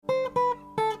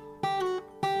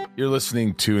You're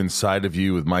listening to Inside of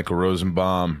You with Michael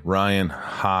Rosenbaum. Ryan,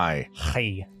 hi.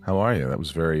 Hi. How are you? That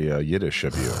was very Yiddish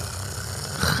of you.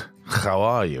 How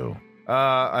are you?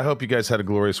 I hope you guys had a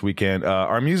glorious weekend.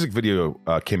 Our music video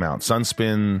came out.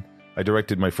 Sunspin. I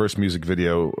directed my first music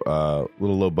video,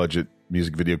 little low-budget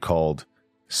music video called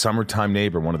Summertime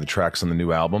Neighbor, one of the tracks on the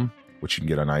new album, which you can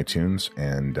get on iTunes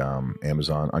and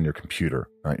Amazon on your computer,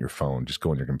 not your phone. Just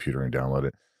go on your computer and download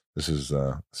it. This is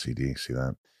CD. See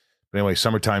that? But anyway,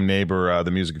 Summertime Neighbor,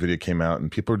 the music video came out,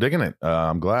 and people are digging it.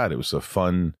 I'm glad. It was a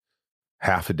fun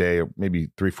half a day, or maybe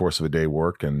 3/4 of a day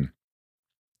work, and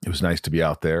it was nice to be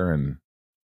out there and,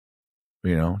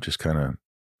 you know, just kind of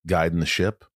guiding the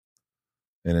ship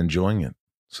and enjoying it.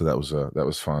 So that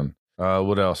was fun.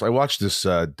 What else? I watched this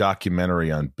documentary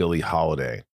on Billie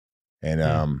Holiday, and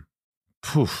it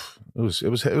was a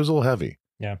little heavy.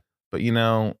 Yeah. But you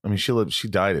know, I mean, she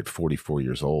died at 44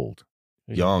 years old.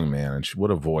 Young, man, and what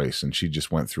a voice, and she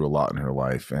just went through a lot in her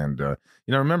life. And you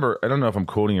know, remember, I don't know if I'm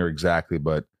quoting her exactly,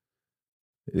 but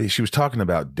she was talking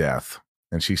about death,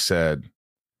 and she said,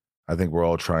 I think we're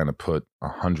all trying to put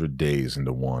 100 days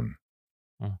into one.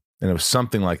 And it was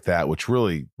something like that, which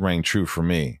really rang true for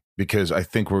me, because I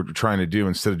think we're trying to do,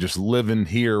 instead of just living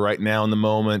here right now in the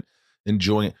moment,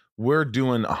 enjoying it, we're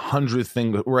doing 100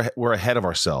 things. We're ahead of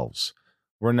ourselves.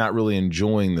 We're not really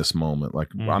enjoying this moment. Like,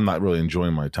 I'm not really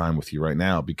enjoying my time with you right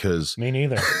now because... Me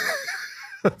neither.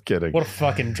 I'm kidding. What a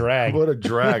fucking drag. What a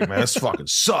drag, man. This fucking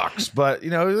sucks. But,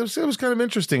 you know, it was kind of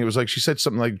interesting. It was like, she said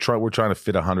something like, we're trying to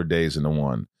fit 100 days into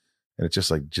one. And it's just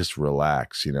like, just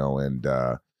relax, you know. And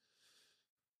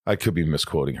I could be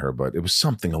misquoting her, but it was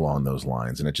something along those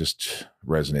lines. And it just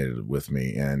resonated with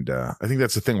me. And I think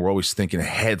that's the thing. We're always thinking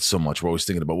ahead so much. We're always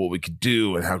thinking about what we could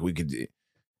do and how we could do.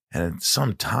 And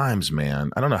sometimes,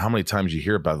 man, I don't know how many times you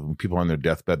hear about it, when people are on their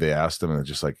deathbed, they ask them, and it's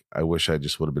just like, I wish I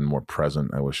just would have been more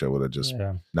present. I wish I would have just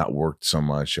not worked so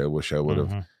much. I wish I would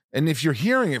have. And if you're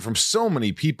hearing it from so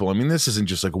many people, I mean, this isn't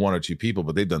just like one or two people,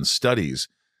 but they've done studies.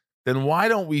 Then why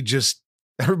don't we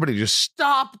everybody just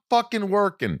stop fucking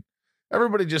working?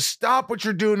 Everybody just stop what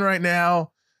you're doing right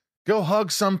now. Go hug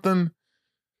something.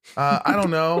 I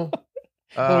don't know.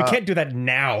 Well, we can't do that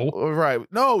now. Right.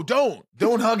 No, don't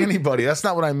hug anybody. That's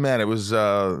not what I meant. It was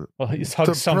well, just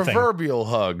hug something. Proverbial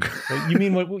hug. You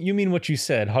mean what you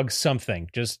said. Hug something.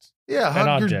 Just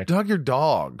hug your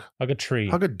dog. Hug a tree.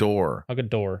 Hug a door. Hug a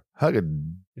door.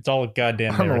 It's all a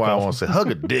goddamn I don't know why I want to say hug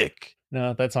a dick.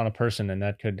 No, that's on a person, and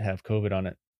that could have COVID on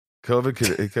it.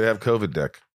 It could have COVID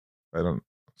dick.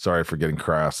 Sorry for getting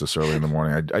crass this early in the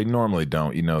morning. I normally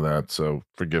don't, you know that, so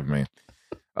forgive me.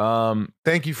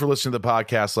 Thank you for listening to the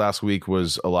podcast. Last week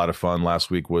was a lot of fun. Last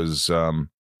week was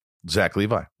Zach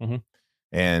Levi,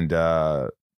 and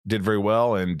did very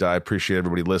well, and I appreciate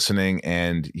everybody listening.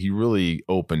 And he really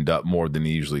opened up more than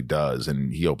he usually does,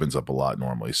 and he opens up a lot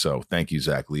normally. So thank you,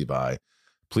 Zach Levi.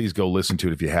 Please go listen to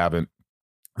it if you haven't.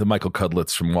 The Michael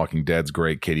Cudlitz from Walking Dead's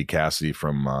great. Katie Cassidy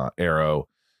from Arrow.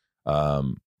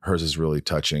 Hers is really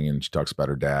touching, and she talks about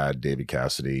her dad, David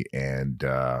Cassidy. And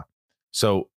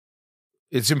so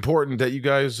it's important that you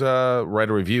guys write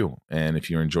a review. And if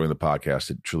you're enjoying the podcast,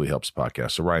 it truly helps the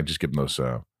podcast. So Ryan, just give them those.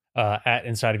 At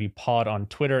Inside of You Pod on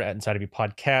Twitter, at Inside of You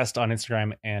Podcast on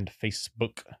Instagram and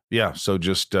Facebook. Yeah. So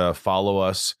just follow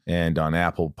us, and on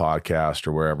Apple Podcast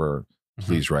or wherever,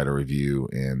 please write a review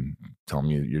and tell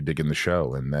me you're digging the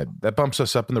show. And that bumps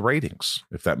us up in the ratings,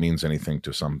 if that means anything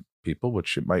to some people,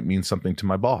 which it might mean something to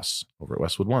my boss over at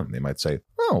Westwood One. They might say,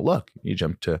 oh, look, you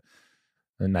jumped to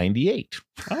a 98.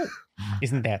 Oh,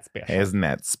 isn't that special? Isn't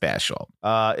that special?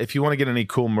 If you want to get any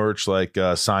cool merch like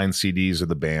signed CDs of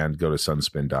the band, go to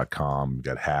sunspin.com. We've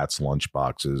got hats, lunch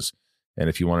boxes. And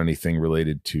if you want anything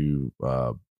related to,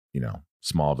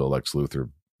 Smallville, Lex Luthor,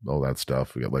 all that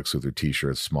stuff, we got Lex Luthor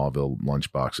t-shirts, Smallville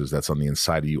lunch boxes. That's on the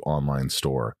Inside of You online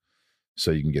store. So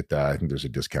you can get that. I think there's a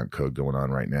discount code going on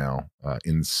right now.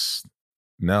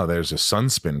 No, there's a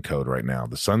Sunspin code right now.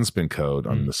 The Sunspin code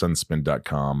on the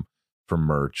sunspin.com for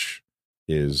merch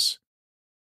is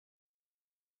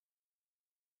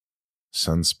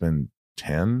Sunspin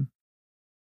 10.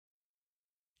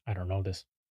 I don't know this.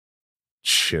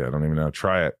 Shit, I don't even know.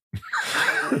 Try it.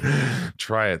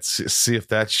 Try it. See if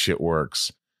that shit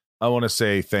works. I want to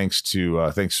say thanks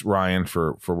Ryan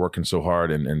for working so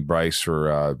hard, and Bryce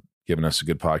for giving us a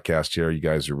good podcast here. You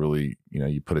guys are really,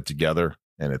 you put it together,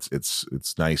 and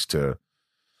it's nice to,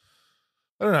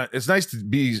 I don't know, it's nice to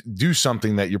do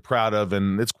something that you're proud of,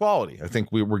 and it's quality. I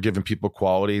think we're giving people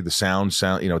quality. The sound,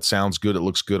 it sounds good. It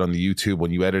looks good on the YouTube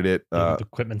when you edit it. The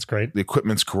equipment's great. The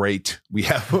equipment's great. We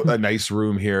have a nice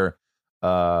room here.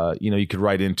 You could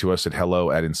write into us at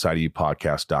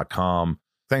hello@insideofyoupodcast.com.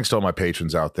 thanks to all my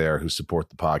patrons out there who support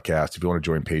the podcast. If you want to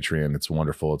join Patreon, it's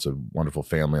wonderful. It's a wonderful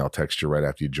family. I'll text you right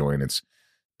after you join. It's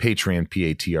Patreon,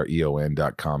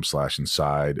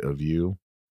 patreon.com/inside of you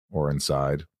or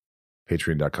inside.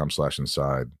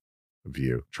 Patreon.com/inside of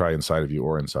you. Try inside of you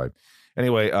or inside.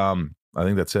 Anyway, I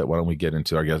think that's it. Why don't we get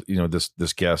into our guest?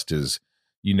 This guest is,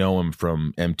 him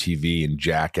from MTV and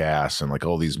Jackass and like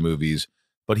all these movies,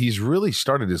 but he's really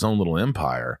started his own little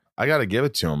empire. I got to give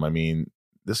it to him. I mean,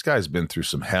 this guy's been through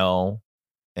some hell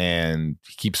and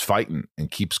he keeps fighting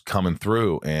and keeps coming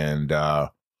through. And,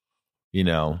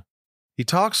 he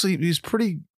talks, he's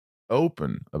pretty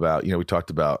open about, we talked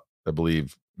about, I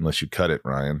believe, unless you cut it,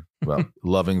 Ryan, about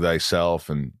loving thyself.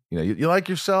 And, you like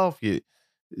yourself.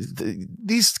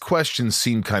 These questions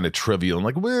seem kind of trivial. I'm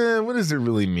like, well, what does it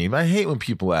really mean? I hate when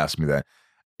people ask me that.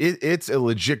 It's a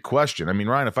legit question. I mean,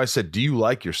 Ryan, if I said, do you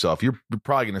like yourself? You're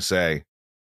probably going to say,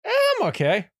 I'm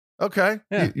okay. Okay.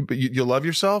 Yeah. You love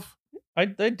yourself? I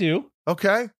do.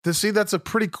 Okay. That's a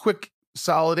pretty quick,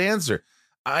 solid answer.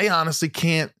 I honestly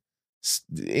can't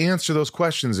answer those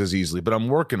questions as easily, but I'm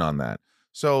working on that.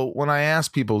 So when I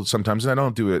ask people sometimes, and I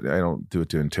don't do it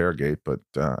to interrogate, but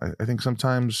I think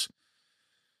sometimes,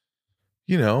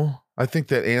 I think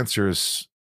that answer is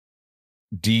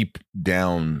deep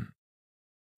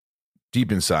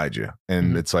inside you.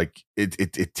 And it's like,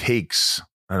 it takes,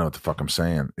 I don't know what the fuck I'm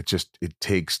saying. It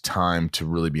takes time to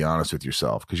really be honest with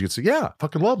yourself. Cause you could say, yeah, I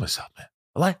fucking love myself, man.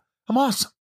 I'm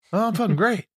awesome. Oh, I'm fucking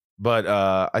great. But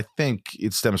I think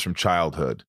it stems from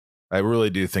childhood. I really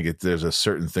do think there's a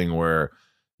certain thing where,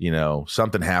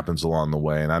 something happens along the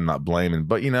way and I'm not blaming,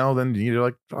 but then you're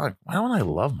like, why don't I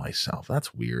love myself?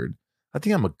 That's weird. I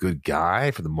think I'm a good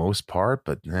guy for the most part,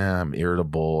 but I'm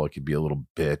irritable. I could be a little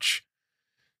bitch,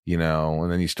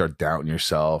 and then you start doubting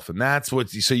yourself. And that's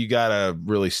so you got to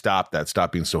really stop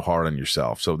being so hard on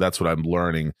yourself. So that's what I'm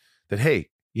learning, that, hey,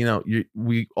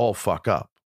 we all fuck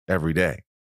up every day.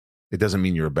 It doesn't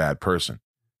mean you're a bad person.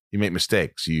 You make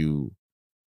mistakes. You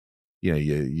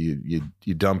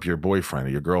dump your boyfriend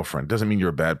or your girlfriend. It doesn't mean you're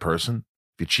a bad person.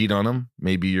 If you cheat on them,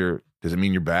 does it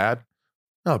mean you're bad?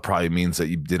 No, it probably means that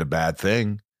you did a bad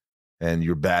thing and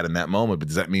you're bad in that moment. But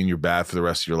does that mean you're bad for the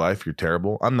rest of your life? You're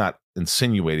terrible. I'm not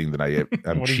insinuating that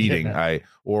I'm cheating. I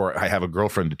have a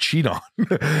girlfriend to cheat on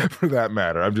for that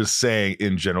matter. I'm just saying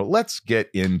in general. Let's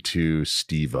get into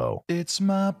Steve-O. It's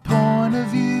my point of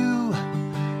view.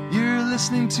 You're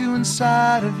listening to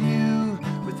Inside of You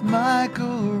with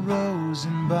Michael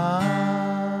Rosenbaum.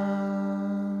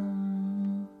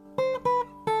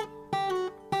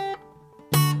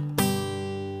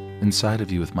 Inside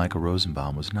of You with Michael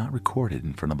Rosenbaum was not recorded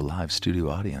in front of a live studio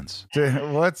audience.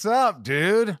 What's up,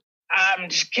 dude? I'm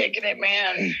just kicking it,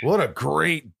 man. What a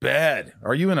great bed.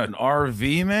 Are you in an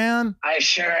RV, man? I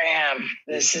sure am.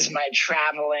 This is my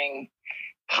traveling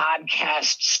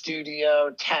podcast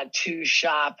studio, tattoo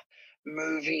shop,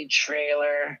 movie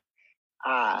trailer,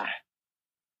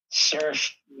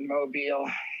 surf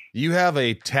mobile. You have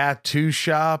a tattoo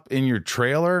shop in your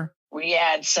trailer?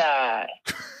 Yeah,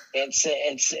 it's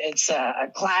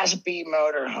a Class B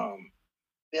motorhome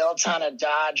built on a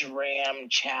Dodge Ram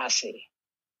chassis.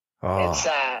 Oh. It's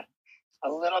a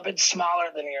little bit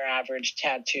smaller than your average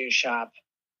tattoo shop,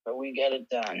 but we get it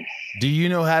done. Do you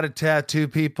know how to tattoo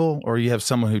people, or you have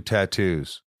someone who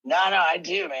tattoos? No, I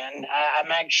do, man.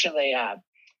 I'm actually an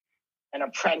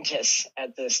apprentice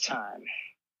at this time.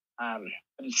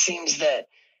 But it seems that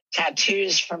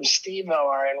tattoos from Steve-O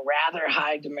are in rather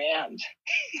high demand.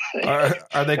 Are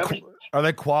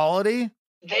they quality?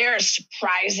 They are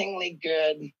surprisingly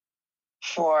good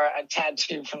for a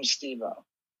tattoo from Steve-O.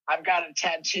 I've got a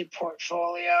tattoo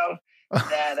portfolio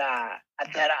that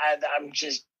I'm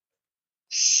just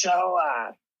so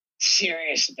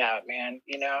serious about, man.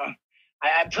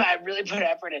 I really put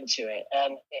effort into it,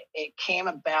 and it came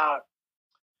about.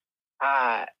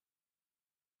 I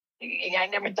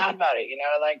never thought about it,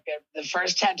 like the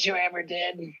first tattoo I ever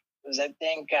did was, I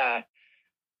think,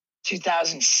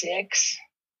 2006.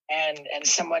 And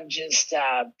someone just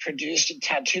produced a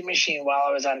tattoo machine while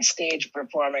I was on stage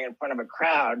performing in front of a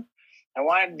crowd. I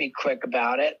wanted to be quick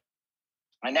about it.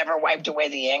 I never wiped away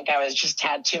the ink. I was just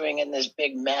tattooing in this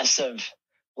big mess of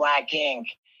black ink.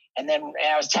 And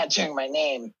I was tattooing my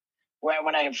name.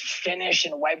 When I finished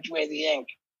and wiped away the ink,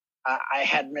 I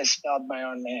had misspelled my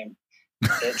own name.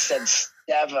 It said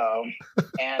Steve-O.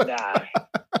 And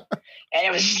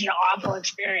it was just an awful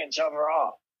experience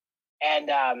overall.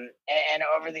 And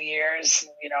over the years,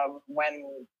 when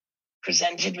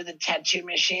presented with a tattoo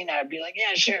machine, I'd be like,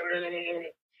 yeah, sure.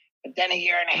 But then a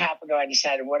year and a half ago, I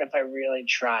decided, what if I really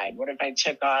tried? What if I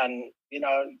took on,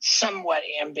 somewhat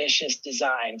ambitious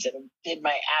designs and did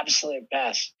my absolute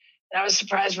best? And I was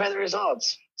surprised by the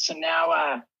results. So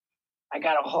now I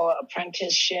got a whole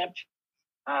apprenticeship.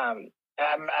 I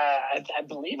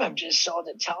believe I've just sold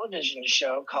a television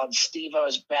show called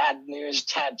Steve-O's Bad News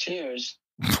Tattoos.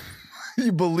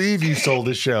 You believe you sold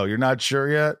a show. You're not sure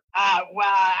yet?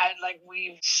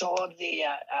 We've sold the,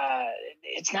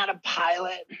 it's not a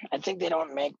pilot. I think they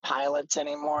don't make pilots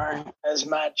anymore as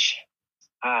much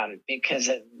because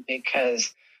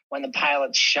when the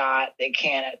pilot's shot, they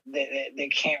can't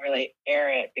really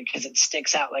air it because it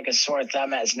sticks out like a sore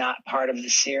thumb as not part of the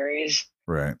series.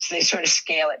 Right. So they sort of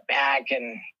scale it back,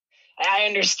 and I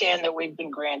understand that we've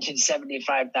been granted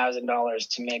 $75,000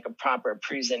 to make a proper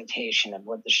presentation of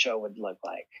what the show would look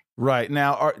like. Right.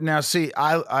 Now, see,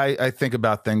 I think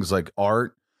about things like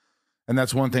art, and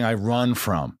that's one thing I run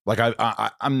from. Like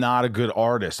I'm not a good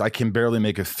artist. I can barely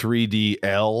make a 3D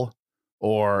L,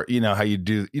 or how you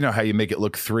make it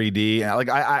look 3D. And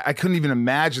I couldn't even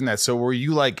imagine that. So were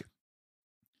you like,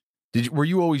 were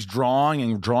you always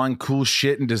drawing cool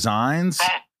shit and designs?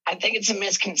 I think it's a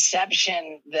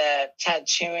misconception that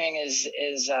tattooing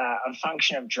is a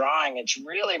function of drawing. It's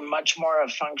really much more a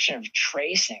function of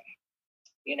tracing.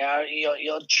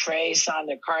 You'll trace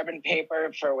onto carbon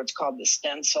paper for what's called the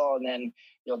stencil, and then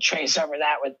you'll trace over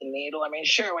that with the needle. I mean,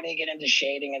 sure, when you get into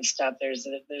shading and stuff, there's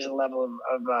a level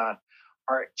of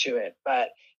art to it, but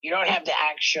you don't have to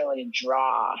actually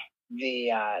draw the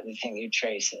thing. You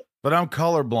trace it. But I'm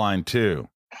colorblind too.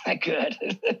 Good.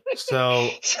 So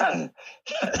yeah,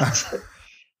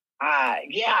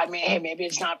 I mean, hey, maybe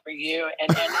it's not for you, and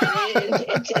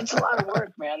it's a lot of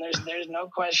work, man. There's no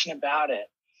question about it.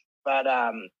 But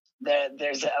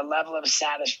there's a level of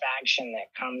satisfaction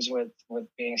that comes with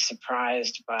being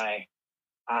surprised by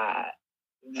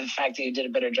the fact that you did a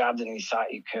better job than you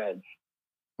thought you could.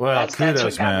 Well, kudos, that's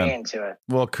what got man. Me into it.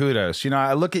 Well, kudos.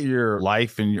 I look at your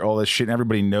life and all this shit, and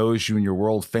everybody knows you, and you're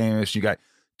world famous. You got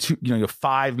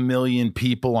 5 million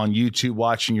people on YouTube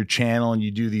watching your channel, and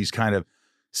you do these kind of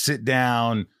sit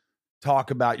down, talk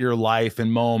about your life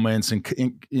and moments and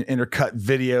intercut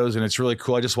videos, and it's really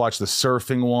cool. I just watched the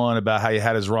surfing one about how you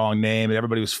had his wrong name, and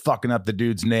everybody was fucking up the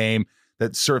dude's name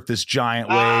that surfed this giant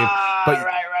wave.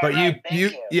 But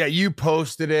you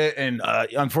posted it, and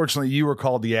unfortunately, you were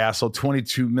called the asshole.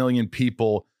 22 million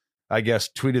people, I guess,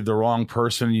 tweeted the wrong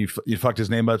person. You fucked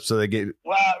his name up, so they gave.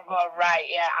 Well, right,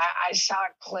 yeah. I saw a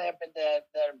clip that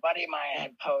a buddy of mine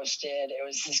had posted. It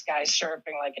was this guy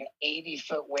surfing like an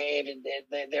 80-foot wave, and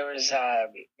there was,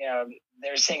 they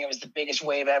were saying it was the biggest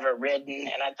wave ever ridden,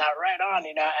 and I thought, right on,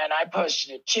 and I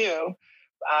posted it too,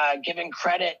 giving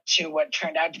credit to what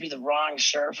turned out to be the wrong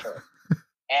surfer.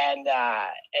 And,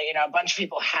 a bunch of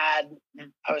people had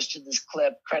posted this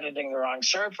clip crediting the wrong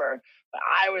surfer, but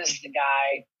I was the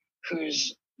guy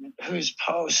whose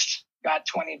post got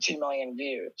 22 million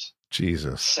views.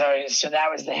 Jesus. So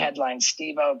that was the headline.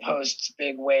 Steve-O posts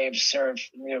big wave surf,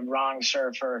 wrong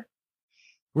surfer.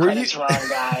 Credits wrong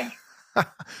guy.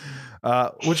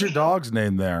 What's your dog's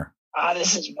name there?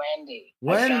 This is Wendy.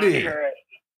 Wendy.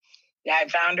 I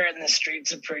found her in the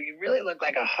streets of Peru. You really look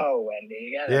like a hoe,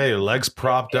 Wendy. Your legs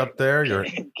propped up there.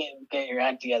 Get your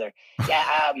act together.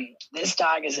 Yeah, this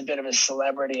dog is a bit of a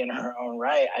celebrity in her own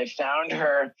right. I found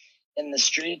her in the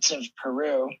streets of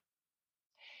Peru,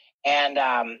 and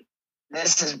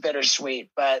this is bittersweet,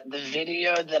 but the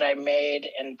video that I made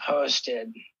and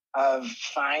posted of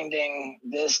finding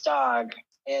this dog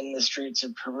in the streets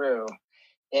of Peru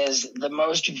is the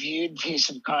most viewed piece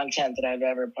of content that I've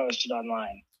ever posted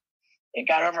online. It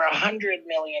got over 100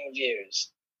 million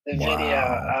views, the video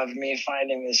of me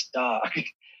finding this dog.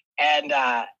 And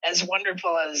as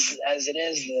wonderful as it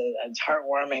is, it's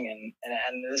heartwarming,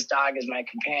 and this dog is my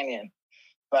companion.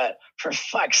 But for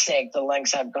fuck's sake, the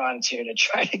lengths I've gone to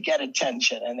try to get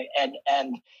attention.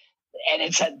 And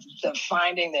it's the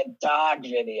finding that dog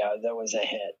video that was a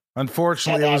hit.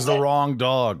 Unfortunately, it was the wrong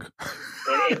dog.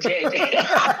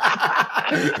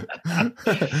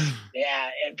 Yeah,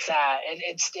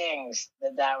 it stings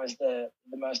that was the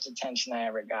most attention I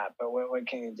ever got. But what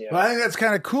can you do? Well, I think that's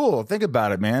kind of cool. Think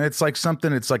about it, man. It's like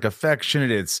something. It's like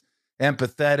affectionate. It's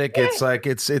empathetic. Yeah.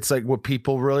 It's like what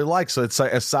people really like. So it's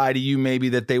like a side of you maybe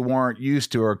that they weren't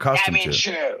used to or accustomed to.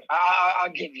 True. I'll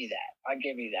give you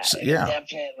that. So, yeah,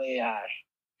 definitely.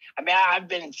 I've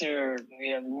been through,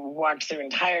 walked through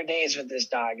entire days with this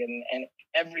dog, and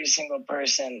every single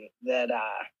person that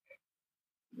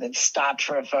stopped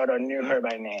for a photo knew her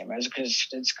by name.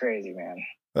 It's crazy, man.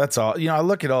 That's all. I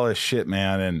look at all this shit,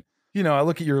 man, and I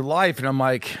look at your life and I'm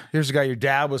like, here's a guy, your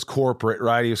dad was corporate,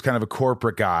 right? He was kind of a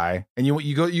corporate guy. And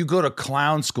you go to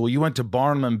clown school. You went to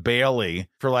Barnum and Bailey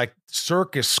for like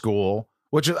circus school,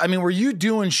 which, I mean, were you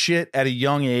doing shit at a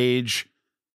young age?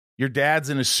 Your dad's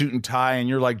in a suit and tie and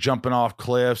you're like jumping off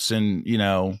cliffs and,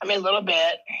 I mean, a little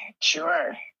bit.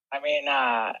 Sure. I mean,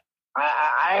 I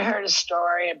heard a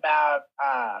story about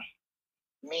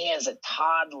me as a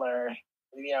toddler,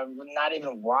 not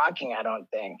even walking, I don't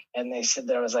think. And they said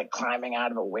that I was like climbing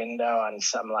out of a window on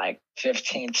some like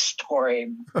 15th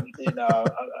story,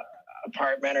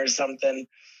 apartment or something.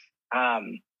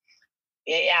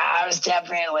 Yeah, I was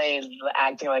definitely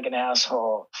acting like an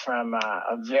asshole from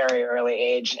a very early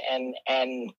age. And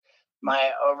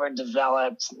my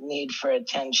overdeveloped need for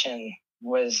attention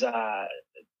was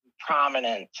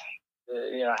prominent,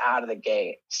 out of the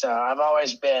gate. So I've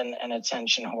always been an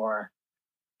attention whore.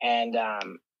 And, at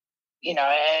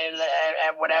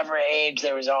whatever age,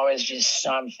 there was always just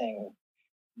something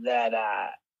that I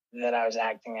was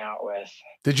acting out with.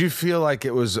 Did you feel like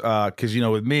it was, cause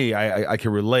with me, I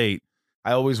can relate.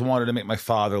 I always wanted to make my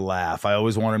father laugh. I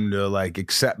always wanted him to like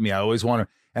accept me. I always wanted,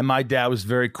 and my dad was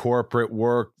very corporate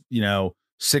work,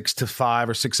 6 to 5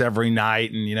 or 6 every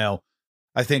night. And,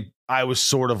 I think I was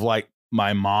sort of like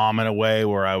my mom in a way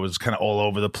where I was kind of all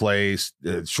over the place,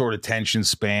 short attention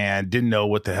span, didn't know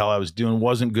what the hell I was doing,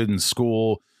 wasn't good in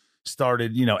school,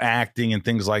 started, acting and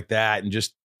things like that. And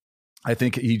just, I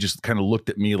think he just kind of looked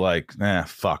at me like,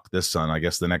 fuck this son. I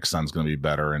guess the next son's going to be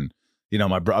better. And,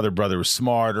 my other brother was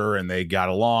smarter and they got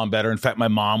along better. In fact, my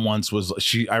mom once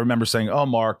I remember saying, "Oh,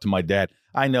 Mark," to my dad,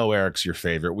 "I know Eric's your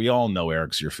favorite. We all know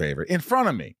Eric's your favorite," in front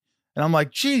of me. And I'm like,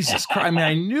 Jesus Christ. I mean,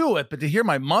 I knew it, but to hear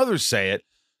my mother say it.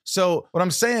 So what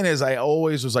I'm saying is I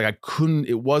always was like,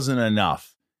 it wasn't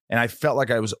enough. And I felt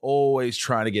like I was always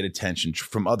trying to get attention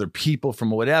from other people,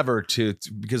 from whatever,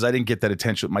 because I didn't get that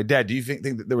attention with my dad. Do you think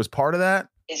that there was part of that?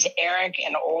 Is Eric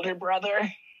an older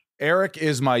brother? Eric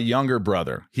is my younger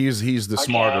brother. He's the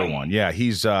smarter one. Yeah,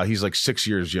 he's like 6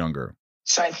 years younger.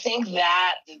 So I think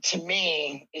that, to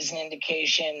me, is an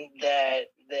indication that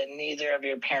neither of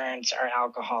your parents are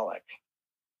alcoholic.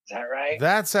 Is that right?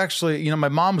 That's actually, my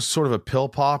mom was sort of a pill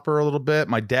popper a little bit.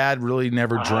 My dad really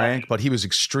never drank, but he was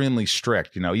extremely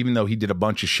strict, even though he did a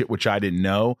bunch of shit which I didn't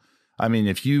know. I mean,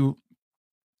 if you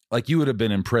would have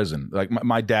been in prison, like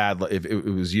my dad, if it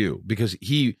was you, because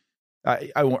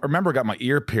I remember I got my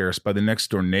ear pierced by the next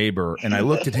door neighbor, and I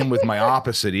looked at him with my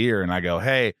opposite ear, and I go,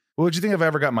 "Hey, what would you think if I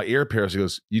ever got my ear pierced?" He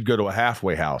goes, "You'd go to a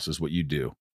halfway house is what you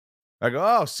do." I go,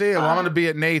 "Oh, see, well, I'm going to be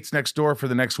at Nate's next door for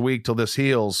the next week till this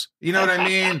heals." You know what I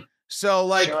mean? So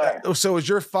Sure. So was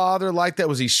your father like that?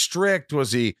 Was he strict?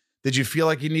 Did you feel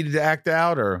like you needed to act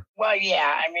out or? Well,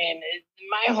 yeah, I mean,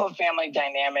 my whole family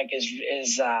dynamic is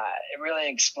it really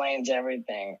explains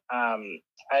everything.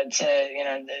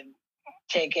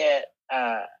 Take it,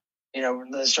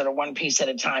 the sort of one piece at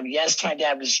a time. Yes, my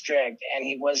dad was strict and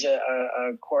he was a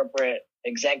corporate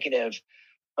executive,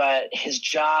 but his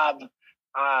job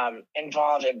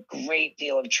involved a great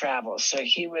deal of travel. So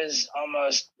he was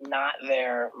almost not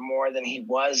there more than he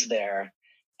was there.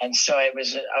 And so it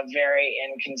was a very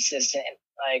inconsistent,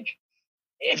 like,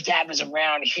 if dad was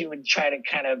around, he would try to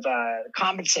kind of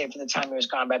compensate for the time he was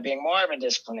gone by being more of a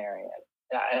disciplinarian,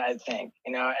 I think,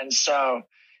 and so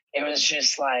it was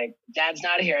just like, dad's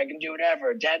not here, I can do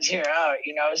whatever. Dad's here,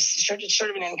 it's sort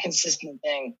of an inconsistent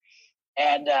thing.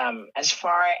 And as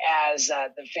far as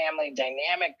the family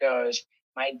dynamic goes,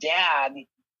 my dad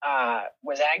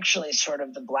was actually sort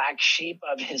of the black sheep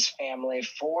of his family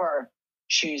for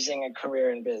choosing a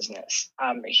career in business.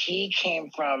 He came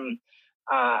from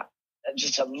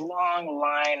just a long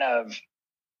line of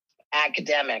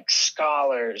academics,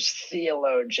 scholars,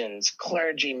 theologians,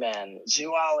 clergymen,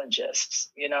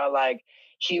 zoologists,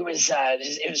 he was,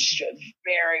 it was just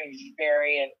very,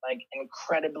 very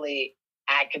incredibly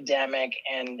academic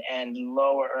and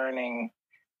lower earning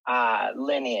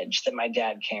lineage that my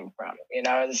dad came from.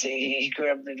 He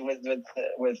grew up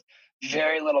with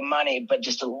very little money, but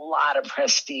just a lot of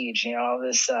prestige,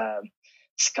 this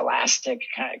scholastic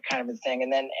kind of a thing.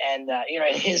 And then,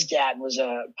 his dad was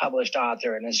a published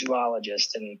author and a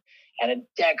zoologist and a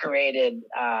decorated,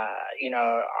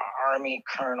 Army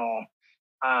colonel,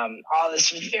 all this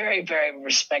very, very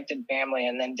respected family.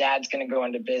 And then dad's going to go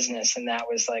into business. And that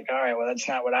was like, all right, well, that's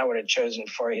not what I would have chosen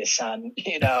for you, son,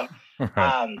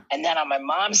 Right. And then on my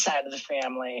mom's side of the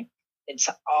family, it's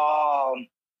all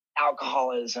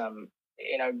alcoholism,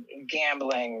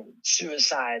 gambling,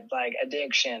 suicide, like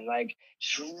addiction, like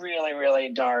just really,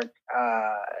 really dark,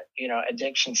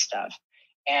 addiction stuff.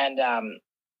 And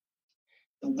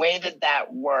the way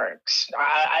that works,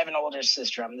 I have an older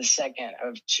sister. I'm the second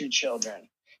of two children.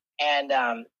 And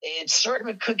it's sort of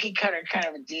a cookie cutter kind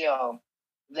of a deal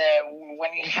that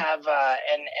when you have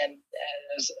an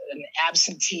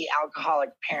absentee alcoholic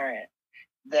parent,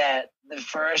 that the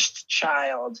first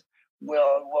child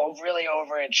will really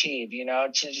overachieve,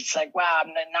 it's like, wow,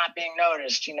 I'm not being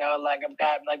noticed, like I've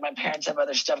got, like my parents have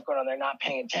other stuff going on. They're not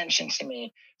paying attention to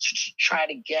me. So to try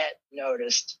to get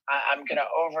noticed, I'm going to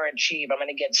overachieve. I'm going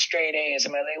to get straight A's.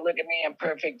 I'm going to look at me. I'm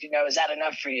perfect. Is that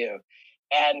enough for you?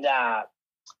 And I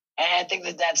think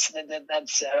that's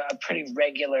a pretty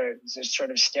regular sort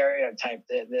of stereotype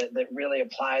that really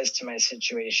applies to my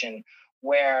situation,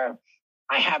 where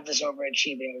I have this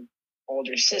overachieving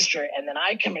older sister, and then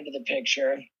I come into the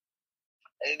picture.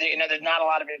 There's not a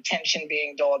lot of attention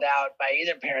being doled out by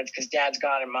either parents because dad's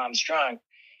gone and mom's drunk,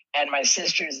 and my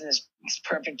sister's this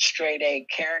perfect straight A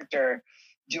character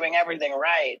doing everything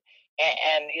right.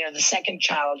 And the second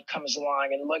child comes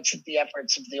along and looks at the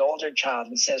efforts of the older child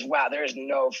and says, wow, there's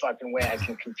no fucking way I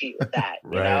can compete with that.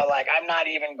 Right. Like I'm not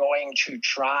even going to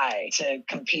try to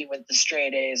compete with the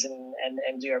straight A's and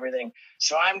do everything.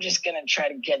 So I'm just going to try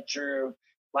to get through,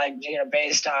 like,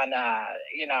 based on,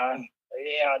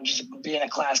 just being a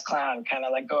class clown, kind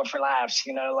of like go for laughs,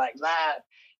 like that,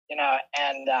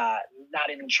 and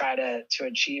not even try to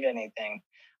achieve anything.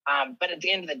 But at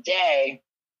the end of the day,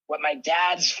 what my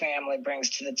dad's family brings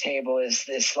to the table is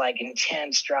this like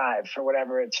intense drive for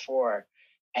whatever it's for.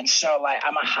 And so like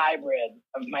I'm a hybrid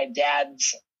of my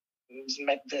dad's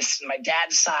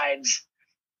side's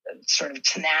sort of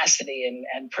tenacity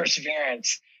and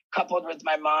perseverance, coupled with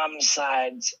my mom's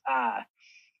side's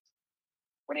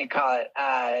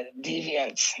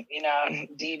deviance,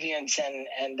 deviance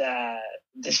and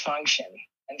dysfunction.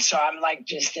 And so I'm like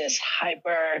just this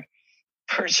hyper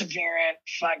perseverant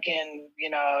fucking,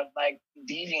 like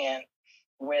deviant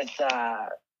with, a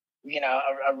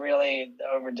really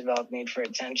overdeveloped need for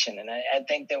attention. And I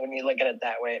think that when you look at it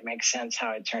that way, it makes sense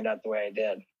how it turned out the way it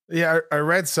did. Yeah. I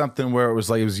read something where it was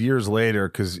years later.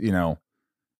 Cause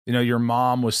your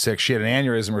mom was sick. She had an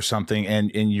aneurysm or something.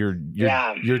 And your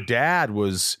dad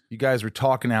was, you guys were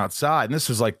talking outside, and this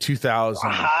was like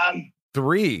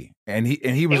 2003. And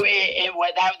he was,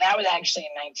 that was actually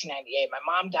in 1998. My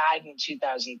mom died in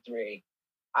 2003.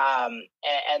 And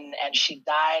she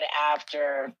died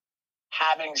after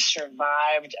having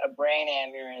survived a brain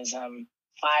aneurysm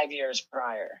 5 years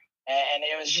prior. And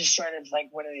it was just sort of like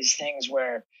one of these things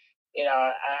where,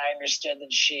 I understood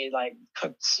that she like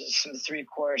cooked some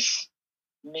 3-course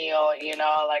meal,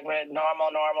 like when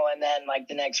normal. And then like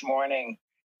the next morning,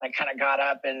 I kind of got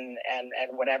up and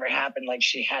whatever happened, like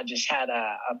she had just had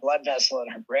a blood vessel in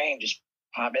her brain just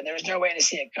pop, and there was no way to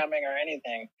see it coming or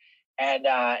anything. And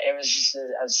it was just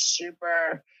a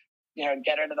super,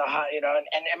 get her to the hot,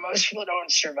 and most people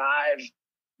don't survive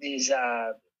these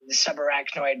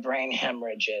subarachnoid brain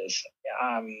hemorrhages.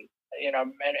 And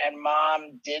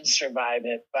mom did survive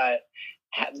it, but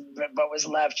was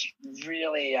left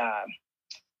really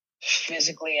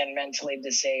physically and mentally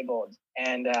disabled.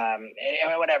 And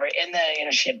whatever, in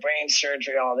the, she had brain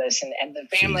surgery, all this, and the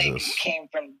family came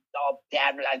from,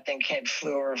 dad, I think,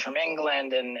 flew over from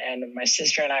England, and my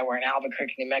sister and I were in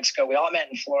Albuquerque, New Mexico. We all met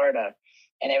in Florida,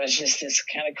 and it was just this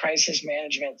kind of crisis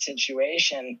management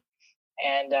situation.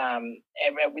 And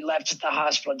we left at the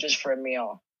hospital just for a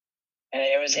meal. And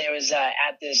it was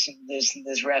at this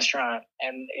restaurant,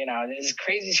 and there's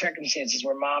crazy circumstances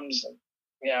where mom's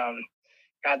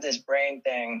got this brain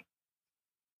thing,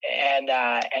 and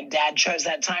dad chose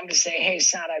that time to say, "Hey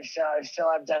son, I feel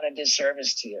I've done a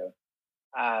disservice to you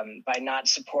by not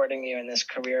supporting you in this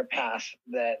career path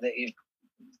that you've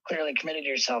clearly committed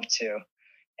yourself to."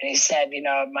 And he said,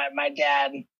 my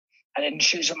dad, I didn't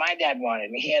choose what my dad wanted.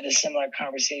 And he had a similar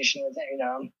conversation with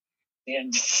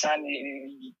son,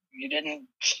 you didn't,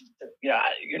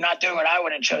 you're not doing what I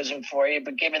would have chosen for you,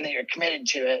 but given that you're committed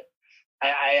to it,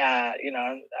 I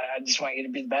just want you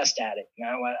to be the best at it.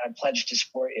 I pledge to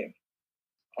support you.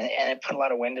 And it put a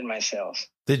lot of wind in my sails.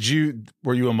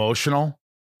 Were you emotional?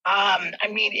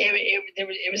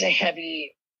 It was a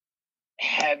heavy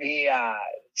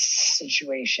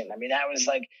situation. I mean, that was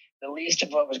like the least of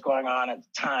what was going on at the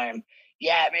time.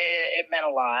 Yeah, it meant a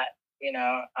lot,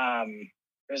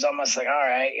 it was almost like, all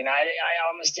right, I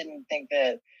almost didn't think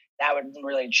that would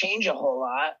really change a whole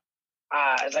lot.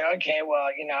 I was like, okay, well,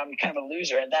 I'm kind of a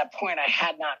loser. At that point, I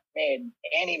had not made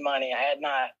any money. I had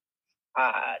not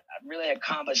really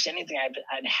accomplished anything.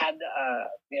 I'd had,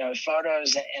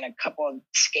 photos in a couple of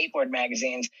skateboard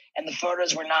magazines, and the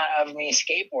photos were not of me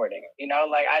skateboarding.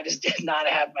 Like I just did not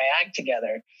have my act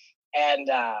together. And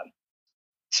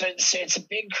So it's a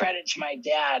big credit to my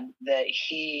dad that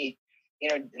he,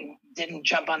 didn't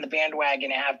jump on the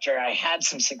bandwagon after I had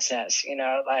some success.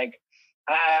 Like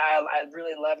I'd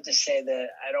really love to say that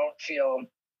I don't feel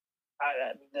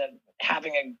that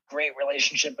having a great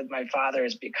relationship with my father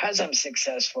is because I'm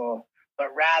successful, but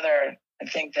rather I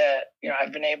think that,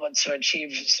 I've been able to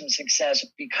achieve some success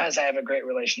because I have a great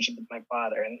relationship with my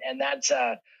father. And that's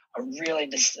a really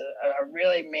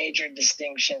major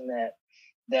distinction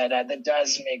that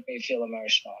does make me feel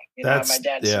emotional. My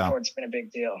dad's support's been a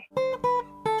big deal.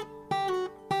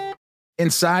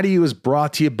 Inside of You is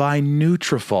brought to you by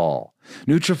Nutrafol.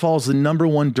 Nutrafol is the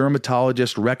 #1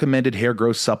 dermatologist recommended hair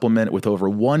growth supplement, with over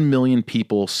 1 million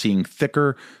people seeing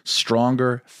thicker,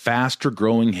 stronger, faster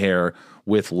growing hair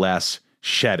with less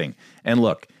shedding. And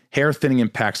look, hair thinning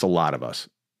impacts a lot of us,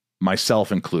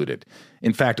 myself included.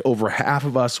 In fact, over half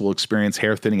of us will experience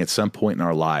hair thinning at some point in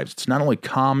our lives. It's not only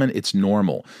common, it's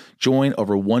normal. Join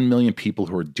over 1 million people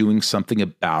who are doing something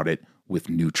about it with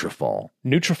Nutrafol.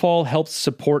 Nutrafol helps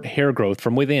support hair growth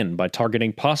from within by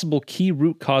targeting possible key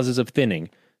root causes of thinning: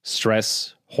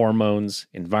 stress, hormones,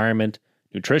 environment,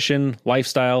 nutrition,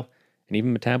 lifestyle, and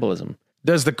even metabolism.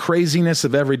 Does the craziness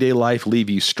of everyday life leave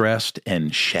you stressed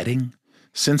and shedding?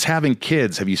 Since having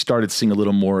kids, have you started seeing a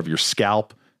little more of your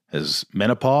scalp? Has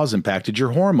menopause impacted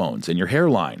your hormones and your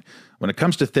hairline? When it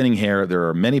comes to thinning hair, there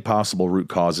are many possible root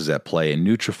causes at play, and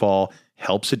Nutrafol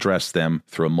helps address them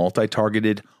through a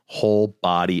multi-targeted,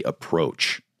 whole-body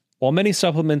approach. While many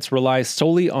supplements rely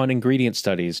solely on ingredient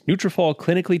studies, Nutrafol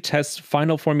clinically tests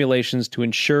final formulations to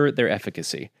ensure their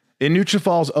efficacy. In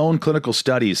Nutrafol's own clinical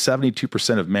studies,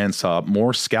 72% of men saw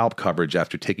more scalp coverage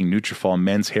after taking Nutrafol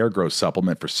men's hair growth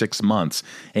supplement for 6 months,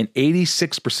 and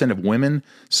 86% of women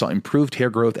saw improved hair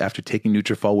growth after taking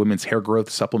Nutrafol women's hair growth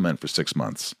supplement for 6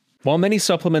 months. While many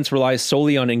supplements rely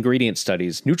solely on ingredient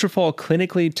studies, Nutrafol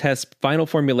clinically tests final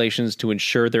formulations to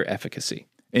ensure their efficacy.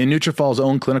 In Nutrafol's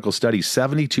own clinical studies,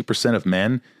 72% of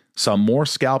men saw more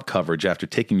scalp coverage after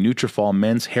taking Nutrafol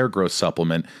men's hair growth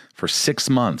supplement for 6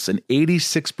 months, and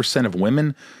 86% of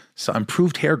women saw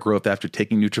improved hair growth after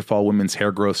taking Nutrafol women's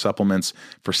hair growth supplements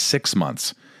for 6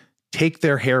 months. Take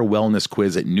their hair wellness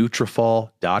quiz at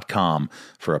Nutrafol.com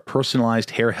for a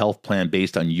personalized hair health plan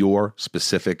based on your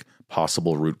specific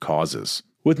possible root causes.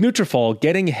 With Nutrafol,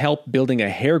 getting help building a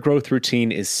hair growth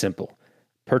routine is simple.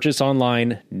 Purchase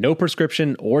online, no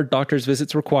prescription or doctor's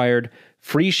visits required,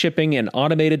 free shipping and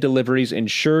automated deliveries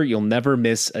ensure you'll never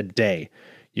miss a day.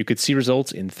 You could see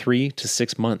results in 3 to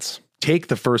 6 months. Take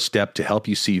the first step to help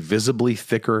you see visibly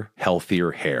thicker,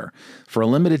 healthier hair. For a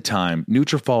limited time,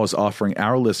 Nutrafol is offering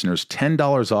our listeners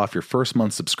 $10 off your first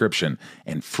month subscription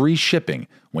and free shipping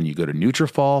when you go to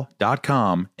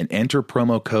Nutrafol.com and enter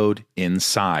promo code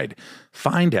INSIDE.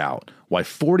 Find out why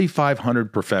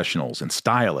 4,500 professionals and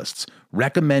stylists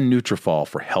recommend Nutrafol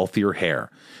for healthier hair.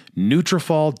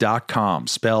 Nutrafol.com,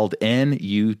 spelled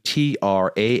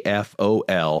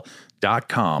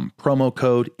Nutrafol.com, promo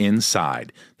code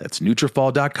INSIDE. That's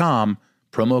Nutrafol.com,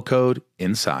 promo code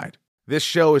INSIDE. This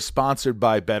show is sponsored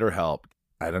by BetterHelp.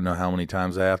 I don't know how many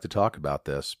times I have to talk about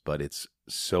this, but it's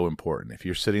so important. If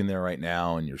you're sitting there right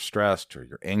now and you're stressed or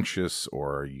you're anxious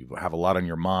or you have a lot on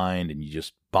your mind and you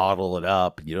just bottle it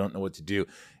up and you don't know what to do,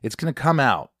 it's going to come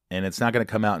out, and it's not going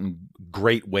to come out in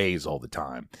great ways all the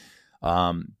time.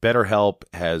 BetterHelp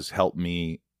has helped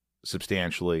me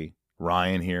substantially.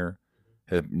 Ryan here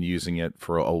have been using it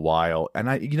for a while. And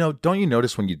don't you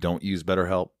notice when you don't use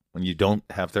BetterHelp, when you don't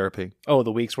have therapy? Oh,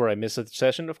 the weeks where I miss a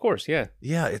session? Of course, yeah.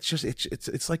 Yeah,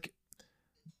 it's like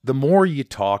the more you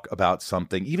talk about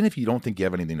something, even if you don't think you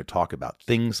have anything to talk about,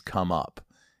 things come up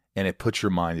and it puts your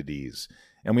mind at ease.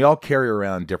 And we all carry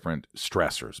around different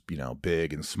stressors,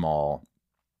 big and small.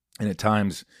 And at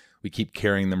times we keep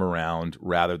carrying them around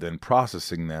rather than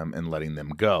processing them and letting them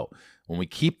go. When we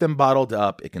keep them bottled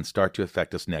up, it can start to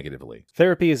affect us negatively.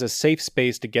 Therapy is a safe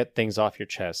space to get things off your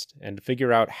chest and to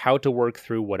figure out how to work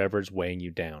through whatever's weighing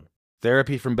you down.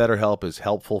 Therapy from BetterHelp is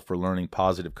helpful for learning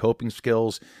positive coping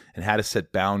skills and how to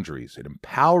set boundaries. It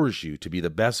empowers you to be the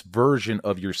best version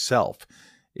of yourself.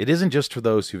 It isn't just for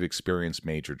those who've experienced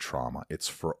major trauma. It's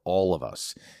for all of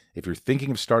us. If you're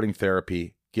thinking of starting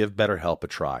therapy, give BetterHelp a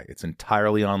try. It's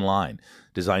entirely online,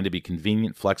 designed to be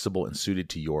convenient, flexible, and suited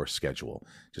to your schedule.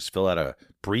 Just fill out a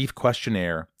brief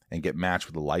questionnaire and get matched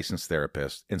with a licensed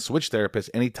therapist, and switch therapists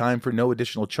anytime for no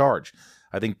additional charge.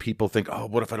 I think people think, oh,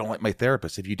 what if I don't like my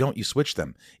therapist? If you don't, you switch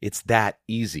them. It's that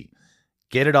easy.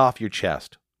 Get it off your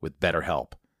chest with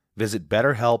BetterHelp. Visit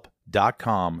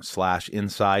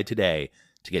BetterHelp.com/inside today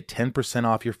to get 10%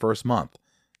 off your first month.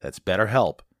 That's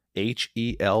BetterHelp,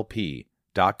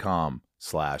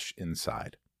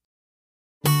 HELP.com/inside.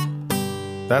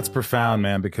 That's profound,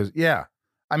 man, because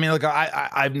I mean, like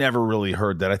I've never really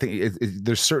heard that. I think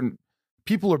there's certain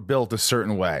people are built a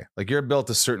certain way. Like you're built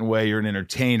a certain way. You're an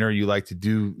entertainer. You like to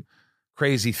do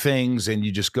crazy things and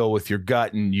you just go with your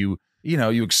gut and you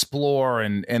explore.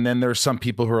 And then there's some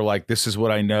people who are like, this is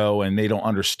what I know. And they don't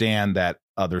understand that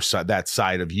other side, that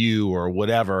side of you or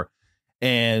whatever.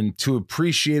 And to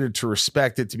appreciate it, to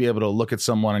respect it, to be able to look at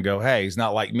someone and go, hey, he's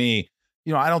not like me.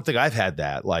 I don't think I've had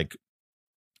that. Like,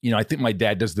 I think my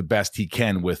dad does the best he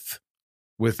can with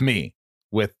me,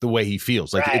 with the way he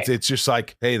feels. Like it's just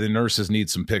like, hey, the nurses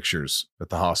need some pictures at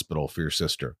the hospital for your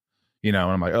sister, and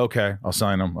I'm like, okay, I'll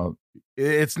sign them.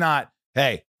 It's not,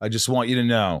 hey, I just want you to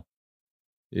know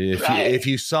if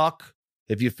you suck,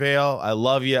 if you fail, I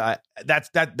love you.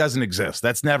 That doesn't exist.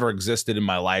 That's never existed in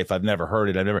my life. I've never heard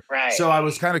it. So I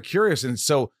was kind of curious.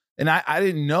 And I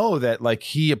didn't know that like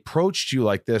he approached you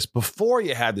like this before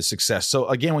you had the success. So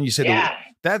again, when you said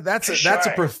that's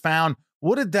a profound,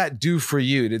 what did that do for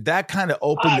you? Did that kind of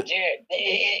open? Dude,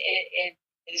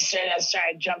 sorry,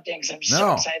 I jumped in because I'm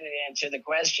so excited to answer the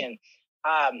question.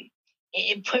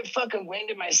 It put fucking wind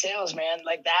in my sails, man.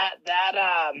 Like that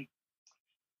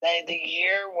the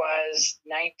year was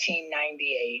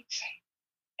 1998.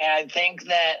 And I think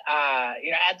that,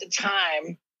 at the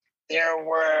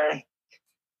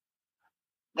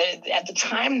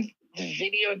time the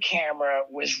video camera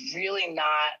was really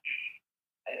not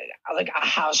like a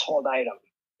household item.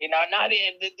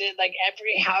 Like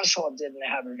every household didn't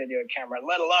have a video camera,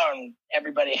 let alone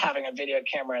everybody having a video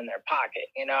camera in their pocket.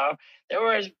 There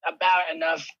was about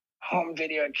enough home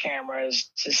video cameras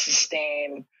to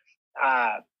sustain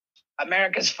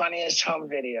America's Funniest Home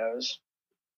Videos.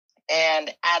 And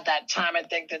at that time, I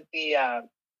think that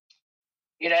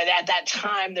at that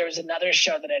time, there was another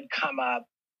show that had come up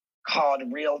called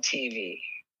Real TV.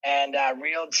 And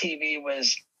Real TV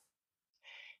was,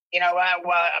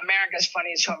 America's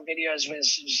Funniest Home Videos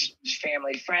was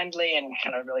family friendly and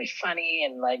kind of really funny.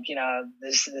 And like,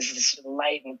 this is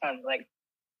light and fun. Like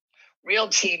Real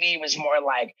TV was more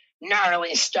like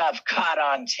gnarly stuff caught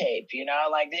on tape,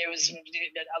 like it was a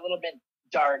little bit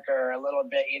darker, a little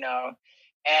bit,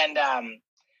 and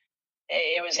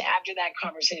it was after that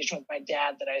conversation with my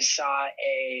dad that I saw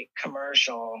a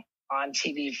commercial on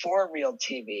TV for Real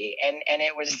TV, and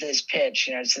it was this pitch,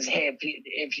 it says, hey,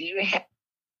 if you hang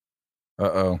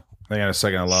on a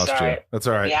second, I lost you. That's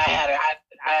all right. Yeah,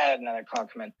 I had another call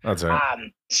come in. That's all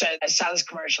right. So I saw this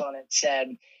commercial and it said,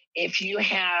 if you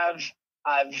have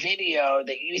a video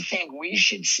that you think we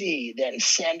should see, then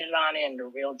send it on in to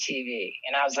Real TV.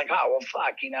 And I was like, oh, well,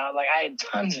 fuck, like I had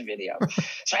tons of video.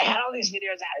 So I had all these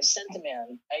videos, I sent them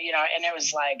in, and it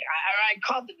was like, I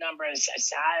called the number and I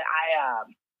said,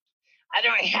 I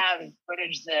don't have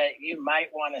footage that you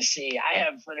might want to see. I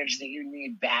have footage that you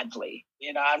need badly.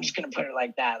 I'm just going to put it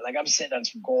like that. Like I'm sitting on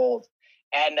some gold.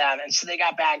 And so they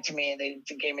got back to me and they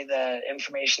gave me the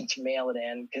information to mail it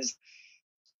in because,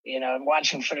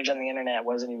 watching footage on the internet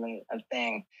wasn't even a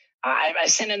thing. I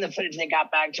sent in the footage. They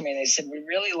got back to me. They said, we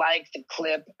really like the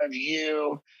clip of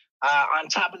you on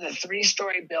top of the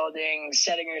 3-story building,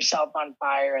 setting yourself on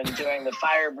fire and doing the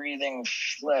fire breathing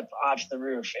flip off the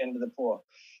roof into the pool.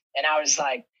 And I was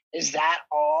like, is that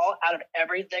all out of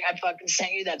everything I fucking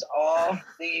sent you? That's all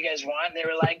that you guys want? They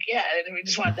were like, yeah, we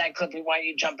just want that clip. We want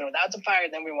you jumping without the fire.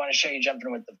 Then we want to show you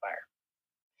jumping with the fire.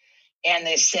 And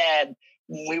they said,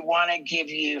 we want to give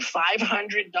you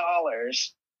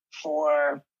 $500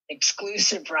 for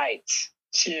exclusive rights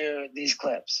to these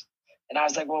clips. And I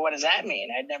was like, well, what does that mean?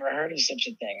 I'd never heard of such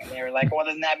a thing. And they were like, well,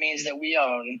 then that means that we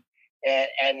own it.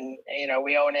 And,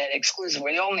 we own it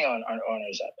exclusively. We only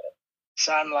owners of it.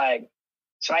 So I'm like,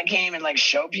 so I can't even like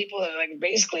show people that like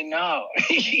basically no,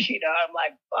 I'm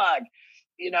like, fuck,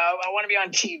 I want to be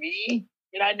on TV.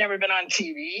 I'd never been on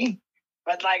TV,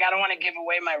 but like, I don't want to give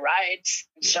away my rights.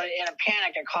 So in a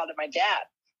panic, I called up my dad.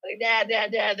 Like, dad,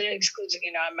 they're exclusive.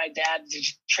 And my dad,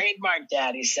 trademark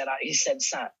dad, he said,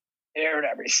 son, or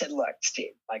whatever. He said, look,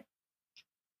 Steve, like,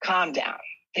 calm down,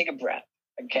 take a breath.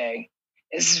 Okay.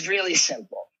 This is really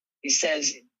simple. He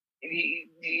says,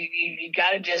 you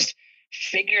got to just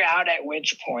figure out at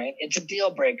which point it's a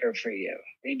deal breaker for you.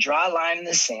 You draw a line in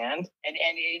the sand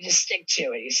and you just stick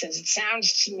to it. He says, it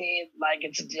sounds to me like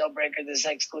it's a deal breaker, this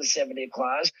exclusivity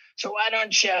clause. So why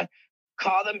don't you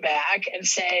call them back and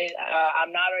say,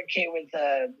 I'm not okay with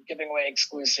giving away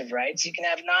exclusive rights. You can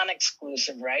have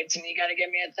non-exclusive rights and you got to give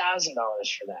me $1,000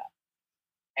 for that.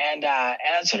 And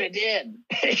that's what I did.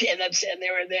 and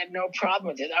they had no problem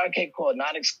with it. Okay, cool.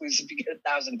 Not exclusive. You get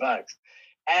 $1,000.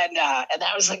 And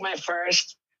that was like my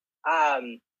first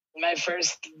my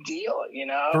first deal, you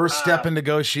know. First step in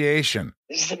negotiation.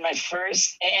 This is my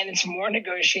first, and it's more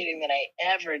negotiating than I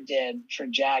ever did for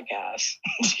Jackass.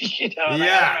 You know, yeah. I don't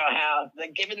know how.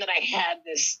 Like, given that I had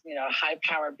this, you know, high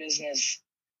power business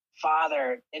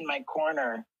father in my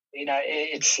corner, you know,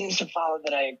 it seems to follow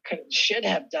that I should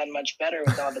have done much better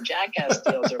with all the Jackass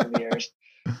deals over the years.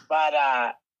 But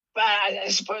I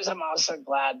suppose I'm also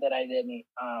glad that I didn't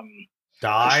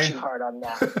die push too hard on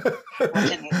that.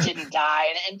 Well, didn't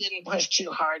die and didn't push too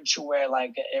hard to where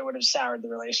like it would have soured the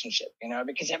relationship, you know,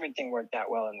 because everything worked out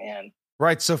well in the end.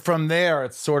 Right. So from there,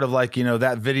 it's sort of like, you know,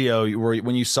 that video where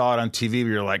when you saw it on TV,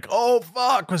 you're like, oh,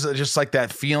 fuck. Was it just like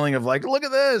that feeling of like, look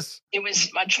at this? It was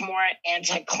much more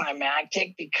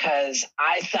anticlimactic because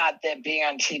I thought that being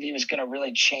on TV was going to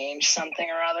really change something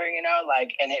or other, you know,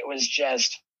 like, and it was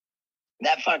just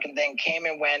that fucking thing came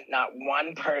and went. Not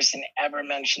one person ever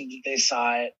mentioned that they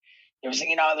saw it. There was,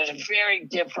 you know, there's a very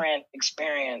different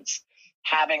experience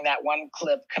having that one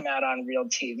clip come out on real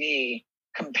TV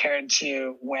compared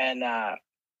to when I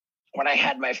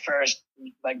had my first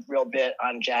like real bit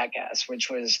on Jackass, which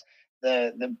was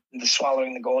the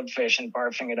swallowing the goldfish and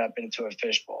barfing it up into a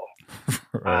fishbowl.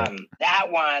 Right.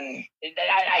 That one,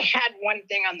 I had one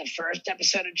thing on the first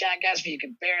episode of Jackass, but you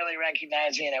could barely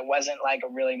recognize me, and it wasn't like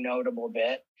a really notable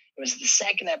bit. It was the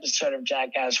second episode of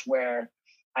Jackass where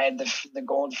I had the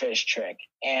goldfish trick,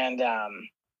 and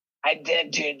I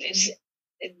did, dude.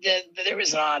 There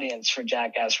was an audience for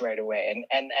Jackass right away,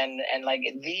 and like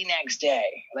the next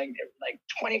day, like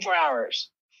 24 hours,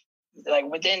 like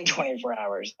within 24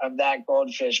 hours of that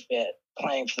goldfish bit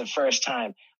playing for the first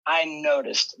time, I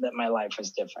noticed that my life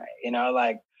was different. You know,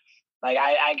 like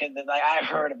I could, like I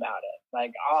heard about it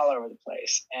like all over the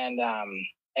place, and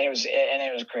it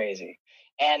was crazy,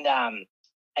 and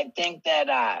I think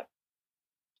that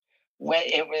when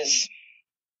it was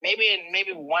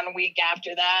maybe 1 week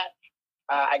after that.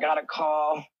 I got a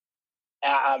call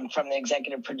from the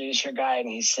executive producer guy, and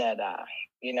he said, all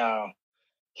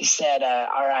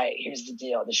right, here's the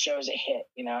deal. The show's a hit.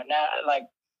 You know, now, like,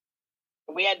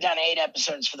 we had done 8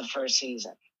 episodes for the first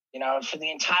season. You know, for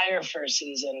the entire first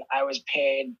season, I was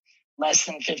paid less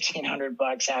than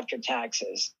 $1,500 after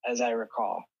taxes, as I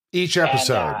recall. Each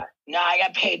episode? And, no, I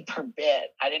got paid per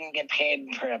bit. I didn't get paid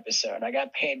per episode. I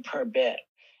got paid per bit.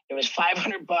 It was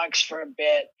 $500 for a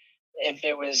bit if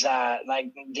it was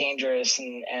like dangerous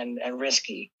and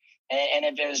risky, and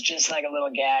if it was just like a little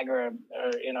gag or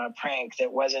you know, a prank that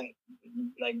wasn't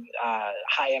like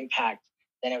high impact,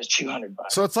 then it was $200.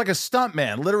 So it's like a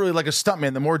stuntman, literally like a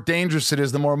stuntman. The more dangerous it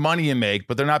is, the more money you make,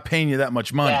 but they're not paying you that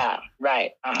much money. Yeah,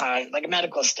 right. Like a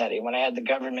medical study when I had the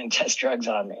government test drugs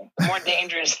on me. The more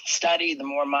dangerous the study, the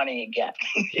more money you get.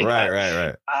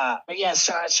 Right. But yeah,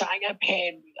 so I got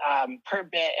paid per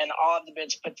bit, and all of the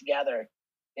bits put together.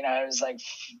 You know, it was like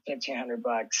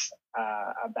 $1,500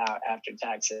 about after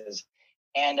taxes,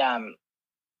 and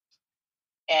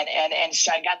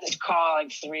so I got this call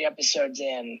like 3 episodes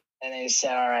in, and they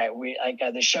said, "All right, we like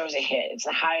the show's a hit. It's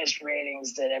the highest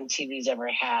ratings that MTV's ever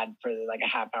had for like a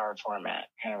half-hour format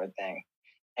kind of a thing,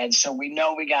 and so we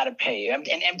know we got to pay you." And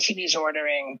MTV's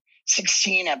ordering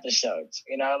 16 episodes.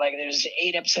 You know, like there's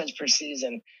 8 episodes per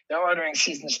season. They're ordering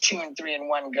seasons 2 and 3 in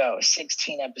one go,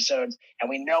 16 episodes, and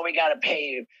we know we got to pay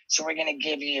you, so we're going to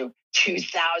give you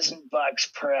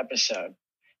 $2,000 per episode.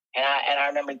 And I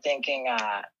remember thinking,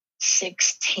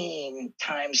 16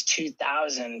 times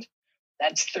 2,000,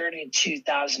 that's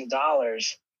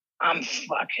 $32,000. I'm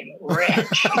fucking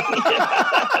rich.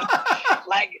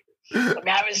 Like, I mean,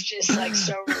 I was just like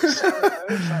so removed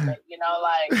from it, you know,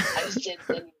 like I just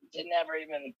didn't ever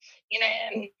even, you know,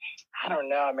 and I don't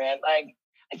know, man. Like,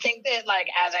 I think that like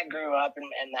as I grew up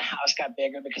and the house got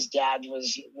bigger because Dad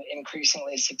was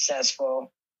increasingly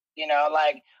successful, you know,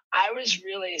 like I was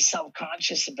really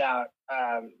self-conscious about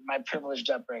my privileged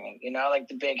upbringing, you know, like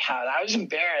the big house. I was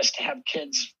embarrassed to have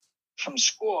kids from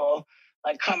school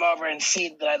like come over and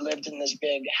see that I lived in this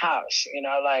big house, you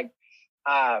know, like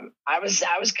I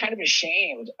was kind of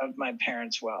ashamed of my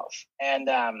parents' wealth, and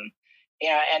you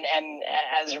know, and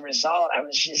as a result, I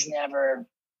was just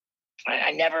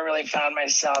I never really found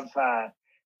myself,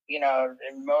 you know,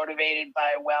 motivated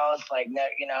by wealth, like,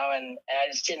 you know, and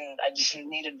I just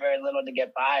needed very little to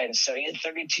get by. And so you had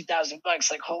 $32,000,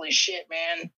 like, holy shit,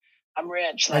 man, I'm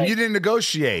rich. Like, and you didn't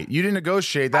negotiate. I didn't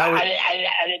negotiate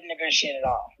at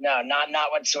all. No,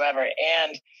 not whatsoever.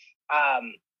 And,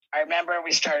 I remember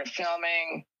we started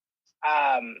filming,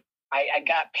 I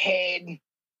got paid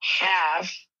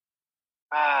half,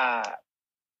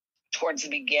 towards the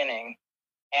beginning.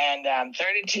 And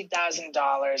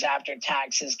 $32,000 after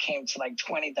taxes came to like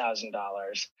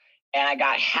 $20,000. and I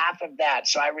got half of that.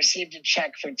 So I received a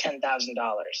check for $10,000.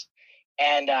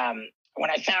 And when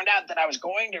I found out that I was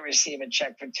going to receive a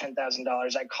check for $10,000,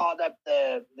 I called up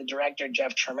the director,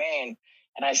 Jeff Tremaine,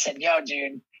 and I said, yo,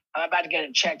 dude, I'm about to get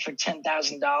a check for $10,000,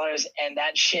 and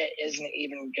that shit isn't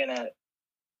even going to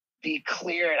be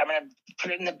cleared. I'm going to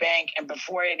put it in the bank, and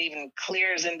before it even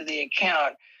clears into the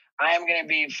account, I am going to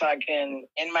be fucking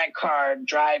in my car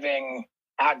driving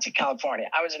out to California.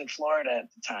 I was in Florida at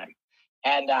the time.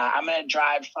 And I'm going to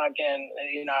drive fucking,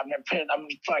 I'm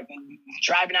fucking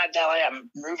driving out to LA.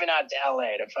 I'm moving out to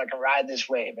LA to fucking ride this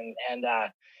wave. And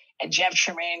Jeff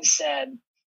Tremaine said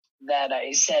that,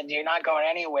 he said, you're not going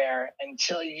anywhere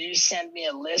until you send me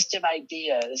a list of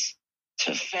ideas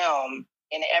to film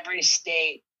in every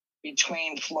state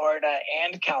between Florida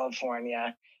and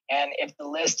California. And if the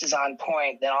list is on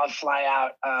point, then I'll fly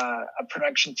out a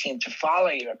production team to follow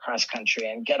you across country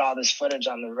and get all this footage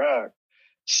on the road.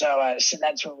 So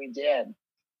that's what we did,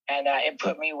 and it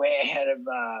put me way ahead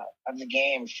of the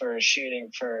game for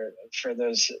shooting for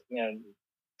those,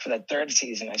 for that third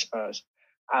season, I suppose.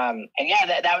 And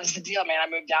yeah, that was the deal, man. I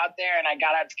moved out there, and I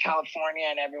got out to California,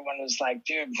 and everyone was like,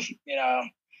 "Dude,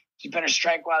 you better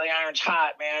strike while the iron's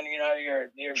hot, man.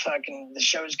 You're fucking, the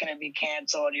show's gonna be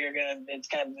canceled.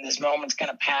 This moment's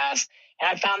gonna pass." And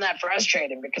I found that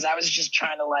frustrating because I was just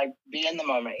trying to like be in the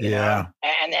moment, you know?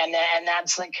 And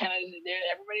that's like kind of,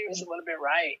 everybody was a little bit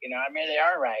right, I mean, they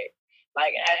are right.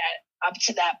 Like up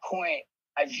to that point,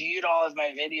 I viewed all of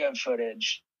my video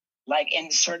footage like in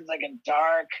sort of like a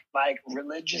dark, like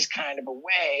religious kind of a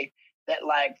way that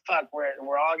like, fuck,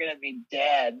 we're all gonna be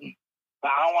dead,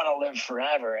 but I want to live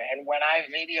forever. And when I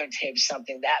videotape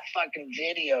something, that fucking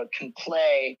video can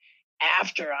play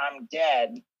after I'm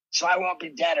dead. So I won't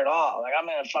be dead at all. Like, I'm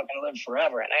going to fucking live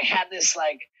forever. And I had this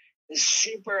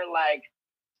super,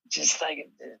 just like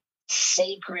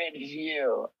sacred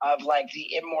view of like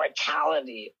the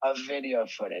immortality of video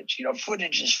footage.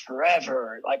 Footage is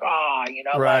forever. Like,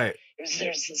 right.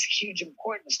 There's this huge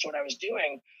importance to what I was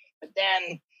doing. But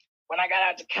then when I got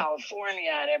out to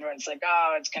California and everyone's like,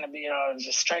 oh, it's going to be,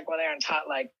 just strike while the iron's hot.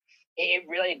 Like, it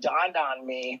really dawned on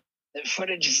me that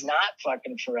footage is not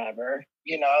fucking forever.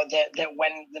 That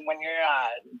when you're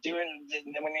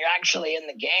when you're actually in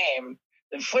the game,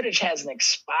 the footage has an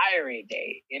expiry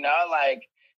date. Like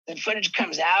the footage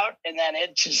comes out and then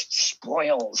it just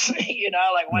spoils.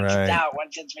 Once it's out,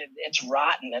 once it's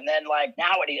rotten, and then like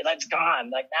that's gone.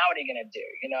 Like now what are you gonna do?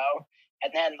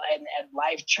 And then and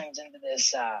life turns into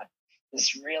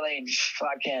this really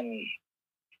fucking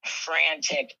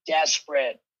frantic,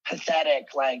 desperate, pathetic,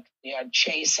 like,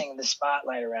 chasing the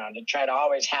spotlight around to try to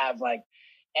always have like,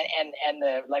 and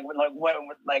the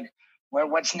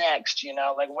what's next?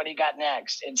 Like, what do you got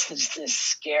next? It's this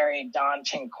scary,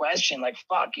 daunting question. Like,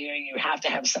 fuck, you have to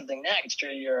have something next,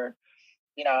 or you're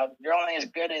only as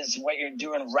good as what you're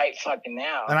doing right fucking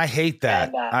now. And I hate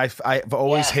that. And, I've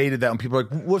always hated that when people are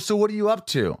like, well, so what are you up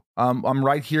to? I'm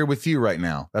right here with you right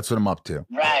now. That's what I'm up to.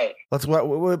 Right. What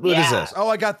is this? Oh,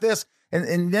 I got this.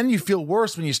 And then you feel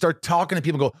worse when you start talking to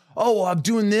people and go, oh, well, I'm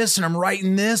doing this and I'm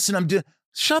writing this and I'm doing.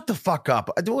 Shut the fuck up.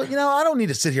 I don't need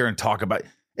to sit here and talk about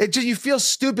it. You feel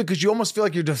stupid because you almost feel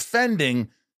like you're defending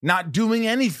not doing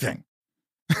anything.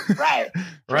 Right.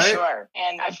 Right. Sure.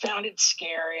 And I found it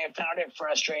scary. I found it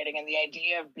frustrating. And the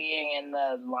idea of being in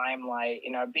the limelight,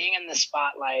 being in the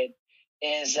spotlight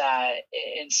is,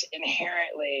 it's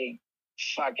inherently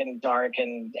fucking dark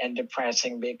and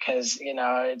depressing because,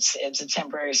 it's a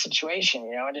temporary situation,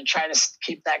 and to try to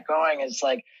keep that going, it's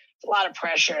like, it's a lot of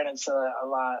pressure and it's a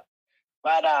lot,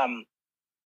 but,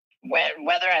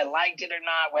 whether I liked it or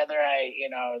not, whether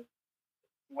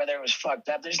it was fucked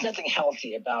up, there's nothing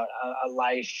healthy about a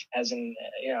life as an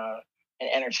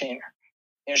entertainer.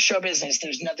 Show business,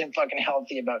 there's nothing fucking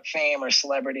healthy about fame or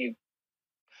celebrity,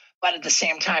 but at the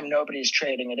same time, nobody's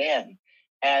trading it in.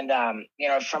 And,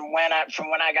 from when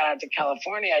I got out to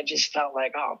California, I just felt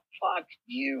like, oh, fuck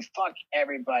you, fuck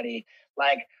everybody.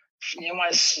 Like,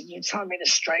 you're telling me to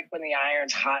strike when the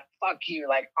iron's hot? Fuck you.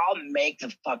 Like, I'll make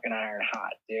the fucking iron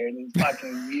hot, dude. And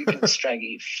fucking, you can strike it,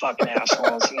 you fucking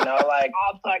assholes, like,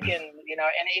 I'll fucking, and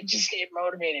it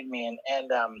motivated me.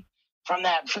 And from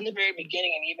the very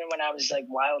beginning, and even when I was like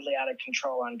wildly out of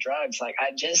control on drugs, like,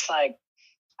 I just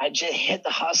hit the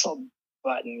hustle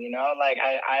button, like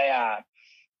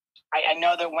I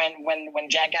know that when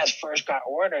Jackass first got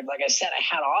ordered, like I said, I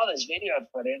had all this video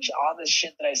footage, all this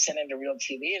shit that I sent into Real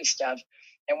TV and stuff.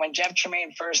 And when Jeff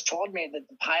Tremaine first told me that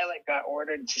the pilot got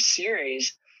ordered to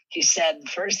series, he said, the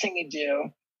first thing you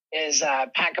do is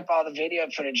pack up all the video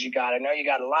footage you got. I know you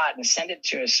got a lot, and send it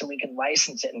to us so we can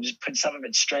license it and just put some of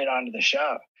it straight onto the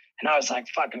show. And I was like,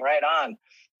 fucking right on.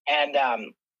 And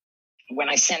when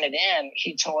I sent it in,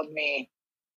 he told me,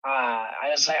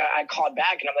 I called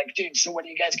back and I'm like, dude, so what are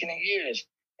you guys going to use?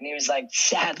 And he was like,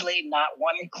 sadly, not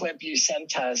one clip you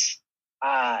sent us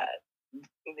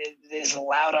is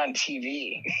allowed on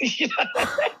TV. You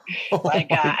know?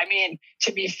 I mean,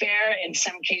 to be fair, in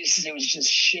some cases it was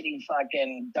just shitty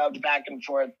fucking dubbed back and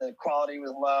forth. The quality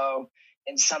was low.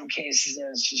 In some cases it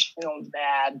was just filmed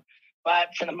bad.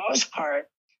 But for the most part,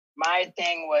 my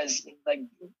thing was like,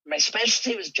 my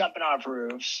specialty was jumping off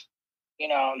roofs, you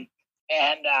know,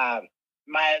 and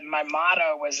my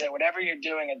motto was that whatever you're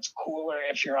doing, it's cooler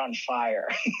if you're on fire.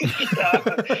 You know?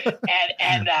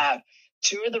 and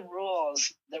two of the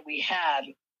rules that we had,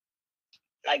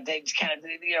 like they kind of,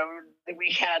 you know,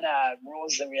 we had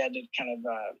rules that we had to kind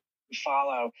of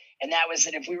follow. And that was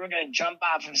that if we were going to jump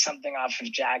off of something off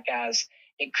of Jackass,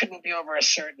 it couldn't be over a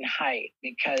certain height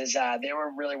because they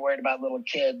were really worried about little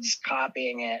kids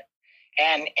copying it.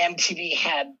 And MTV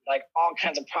had like all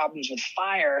kinds of problems with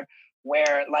fire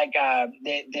where like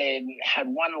they had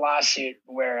one lawsuit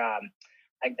where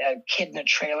like a kid in a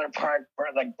trailer park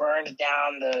burned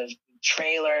down the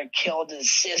trailer, killed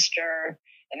his sister.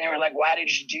 And they were like, why did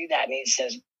you do that? And he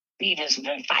says, Beavis,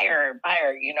 fire,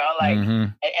 you know, like,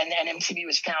 and MTV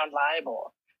was found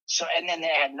liable. So, and then they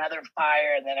had another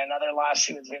fire and then another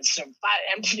lawsuit. So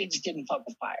MTV just didn't fuck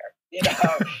with fire, you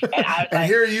know? And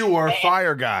here you are,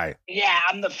 fire guy. Yeah,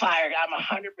 I'm the fire guy. I'm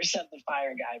 100% the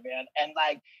fire guy, man. And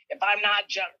like, if I'm not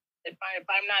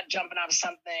jumping off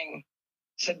something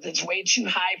that's way too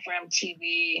high for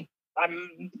MTV,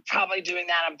 I'm probably doing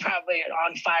that. I'm probably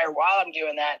on fire while I'm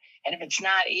doing that. And if it's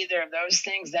not either of those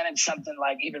things, then it's something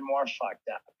like even more fucked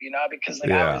up, you know, because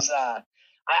like I was, I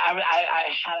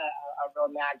had a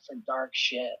real knack for dark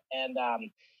shit. And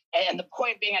the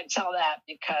point being, I tell that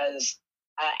because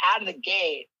out of the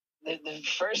gate, the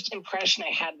first impression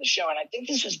I had of the show, and I think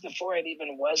this was before it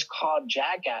even was called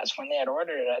Jackass when they had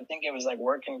ordered it. I think it was like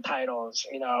working titles,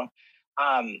 you know.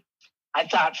 I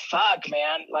thought, fuck,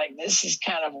 man, like this is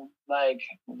kind of like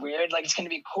weird. Like it's going to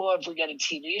be cool if we get a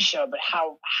TV show, but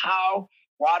how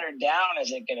watered down is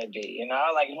it going to be? You know,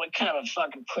 like what kind of a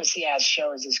fucking pussy ass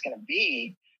show is this going to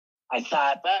be? I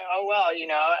thought, but oh well, you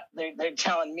know, they're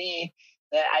telling me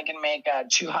that I can make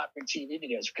Too Hot for TV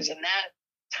videos because in that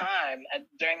time,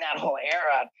 during that whole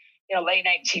era, you know, late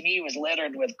night TV was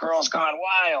littered with Girls Gone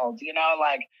Wild. You know,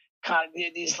 like.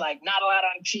 These like not allowed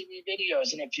on TV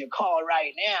videos, and if you call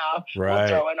right now, we'll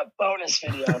throw in a bonus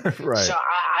video. So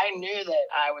I knew that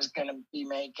I was going to be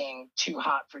making Too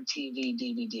Hot for TV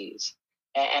DVDs,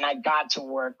 and I got to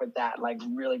work with that like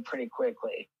really pretty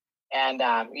quickly. And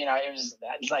you know, it was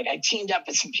like I teamed up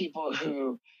with some people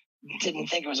who didn't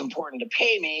think it was important to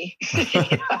pay me.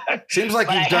 Seems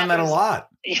like you've done that a lot.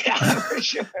 Yeah, for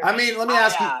sure. I mean, let me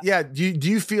ask you. Yeah, do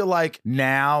you feel like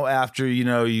now, after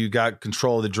you got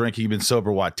control of the drinking, you've been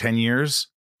sober 10 years?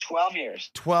 12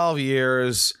 years. 12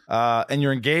 years. And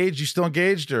you're engaged? You still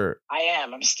engaged, or? I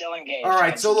am. I'm still engaged. All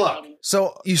right. So look.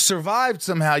 So you survived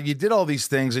somehow. You did all these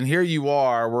things, and here you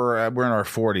are. We're in our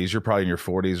 40s. You're probably in your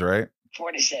 40s, right?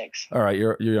 46. All right,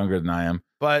 you're younger than I am.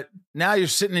 But now you're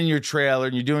sitting in your trailer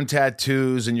and you're doing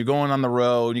tattoos and you're going on the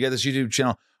road and you got this YouTube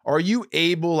channel. Are you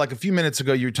able, like a few minutes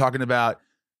ago, you were talking about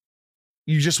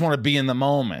you just want to be in the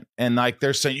moment. And like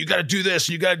they're saying, you got to do this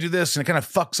and you got to do this. And it kind of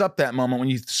fucks up that moment when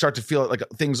you start to feel like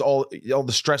things, all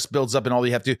the stress builds up and all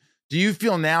you have to do. Do you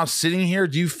feel now sitting here,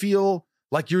 do you feel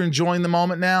like you're enjoying the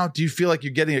moment now? Do you feel like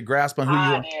you're getting a grasp on who you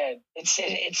are? Dude.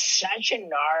 It's such a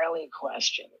gnarly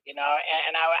question, you know,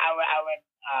 and I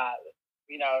would,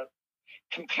 you know,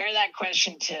 compare that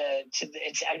question to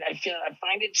it's. I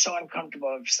find it so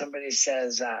uncomfortable if somebody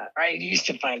says, or I used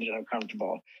to find it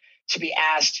uncomfortable to be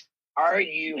asked, "Are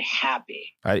you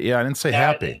happy?" I didn't say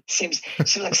happy. It seems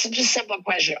like such a simple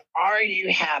question. Are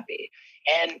you happy?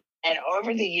 And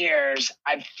over the years,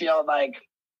 I feel like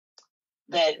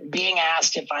that being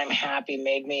asked if I'm happy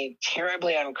made me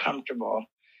terribly uncomfortable.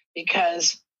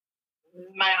 Because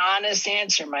my honest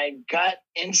answer, my gut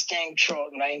instinctual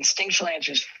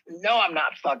answer is no, I'm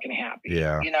not fucking happy.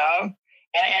 Yeah. You know? And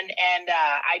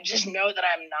I just know that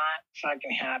I'm not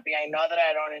fucking happy. I know that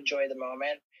I don't enjoy the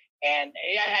moment. And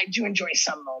yeah, I do enjoy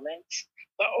some moments.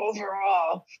 But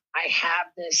overall, I have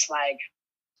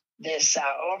this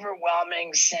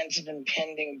overwhelming sense of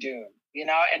impending doom. You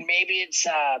know? And maybe it's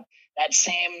that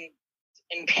same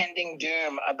impending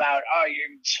doom about, oh,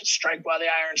 you strike while the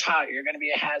iron's hot, you're going to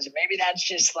be a hazard. Maybe that's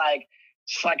just like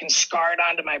fucking scarred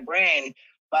onto my brain.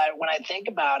 But when I think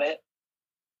about it,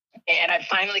 and I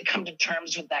finally come to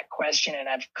terms with that question, and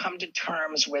I've come to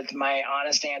terms with my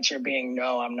honest answer being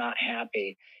no, I'm not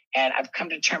happy. And I've come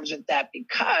to terms with that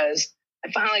because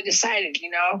I finally decided,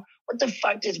 what the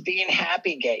fuck does being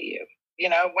happy get you?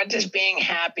 What does being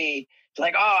happy,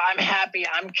 like, oh, I'm happy,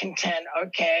 I'm content,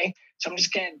 okay, so I'm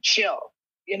just going to chill,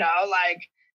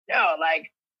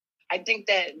 I think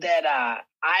that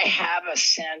I have a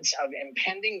sense of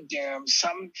impending doom,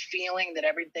 some feeling that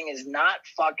everything is not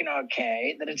fucking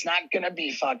okay, that it's not going to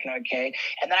be fucking okay,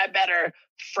 and that I better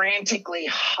frantically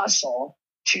hustle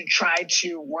to try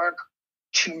to work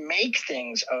to make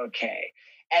things okay.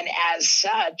 And as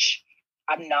such,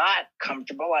 I'm not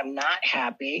comfortable, I'm not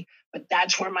happy, but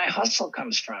that's where my hustle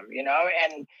comes from, and I,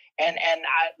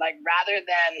 like, rather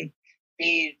than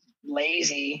be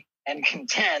lazy and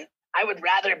content, I would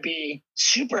rather be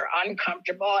super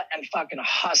uncomfortable and fucking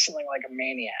hustling like a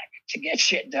maniac to get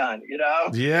shit done,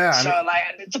 Yeah. So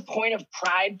it's a point of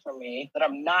pride for me that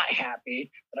I'm not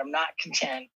happy, that I'm not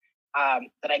content,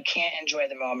 that I can't enjoy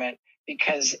the moment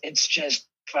because it's just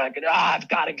fucking, I've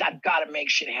got to make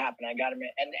shit happen. I got to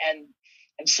make,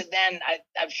 and so then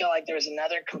I feel like there's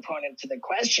another component to the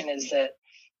question is that,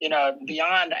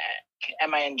 beyond,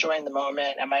 am I enjoying the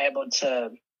moment? Am I able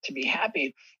to be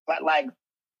happy? But like,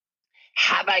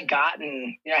 have I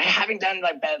gotten, having done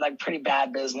like pretty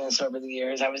bad business over the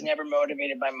years, I was never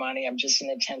motivated by money. I'm just an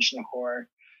attention whore.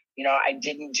 I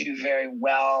didn't do very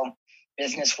well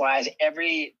business wise.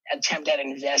 Every attempt at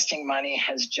investing money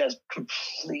has just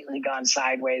completely gone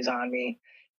sideways on me.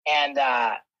 And,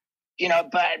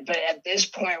 but at this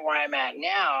point where I'm at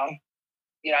now,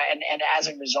 and as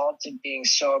a result of being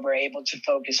sober, able to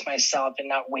focus myself and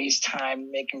not waste time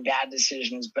making bad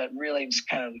decisions, but really just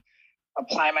kind of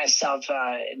apply myself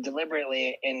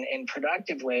deliberately in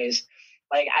productive ways.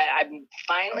 Like I'm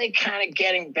finally kind of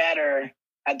getting better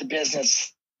at the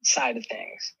business side of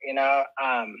things,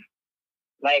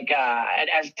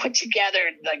 I've put together,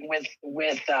 like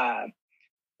with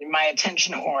my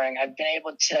attention whoring, I've been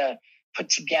able to put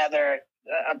together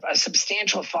a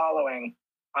substantial following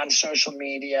on social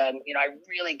media. And, I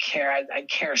really care. I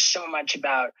care so much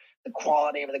about the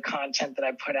quality of the content that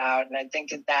I put out. And I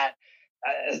think that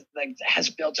has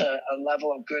built a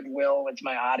level of goodwill with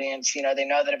my audience. They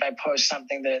know that if I post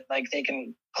something that like they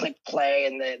can click play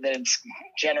and that it's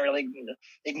generally,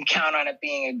 they can count on it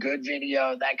being a good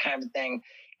video, that kind of thing.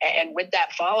 And with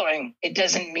that following, it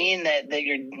doesn't mean that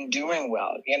you're doing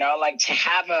well, like to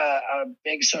have a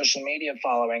big social media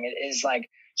following, it is like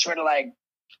sort of like,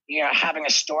 having a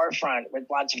storefront with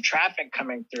lots of traffic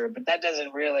coming through, but that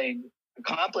doesn't really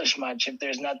accomplish much if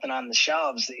there's nothing on the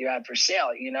shelves that you have for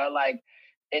sale, like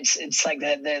it's like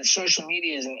the social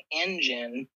media is an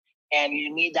engine, and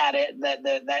you need that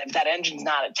if that engine's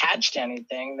not attached to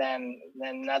anything, then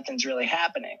nothing's really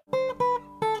happening.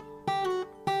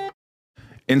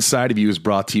 Inside of You is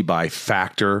brought to you by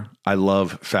Factor. I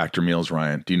love Factor meals,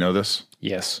 Ryan. Do you know this?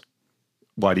 Yes.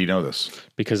 Why do you know this?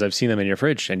 Because I've seen them in your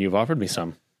fridge and you've offered me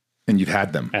some. And you've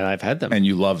had them. And I've had them. And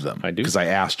you love them. I do. Because I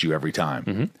asked you every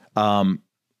time. Mm-hmm.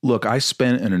 Look, I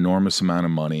spent an enormous amount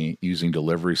of money using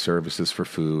delivery services for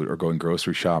food or going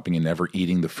grocery shopping and never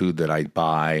eating the food that I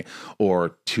buy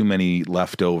or too many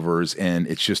leftovers. And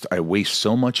it's just, I waste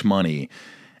so much money.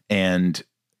 And,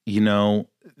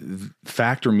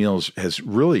 Factor Meals has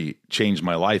really changed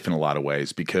my life in a lot of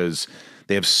ways because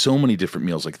they have so many different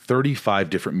meals, like 35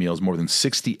 different meals, more than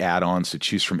 60 add-ons to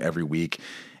choose from every week.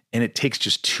 And it takes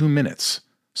just 2 minutes.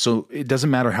 So it doesn't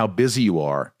matter how busy you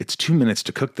are. It's 2 minutes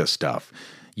to cook this stuff.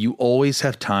 You always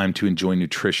have time to enjoy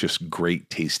nutritious, great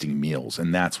tasting meals.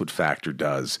 And that's what Factor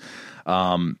does.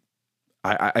 I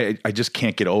just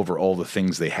can't get over all the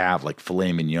things they have, like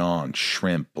filet mignon,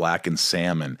 shrimp, blackened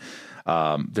salmon,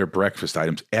 their breakfast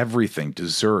items, everything,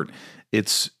 dessert.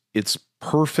 It's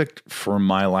perfect for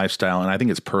my lifestyle. And I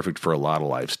think it's perfect for a lot of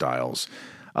lifestyles.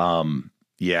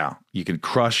 Yeah, you can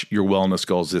crush your wellness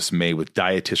goals this May with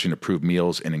dietitian-approved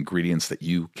meals and ingredients that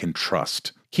you can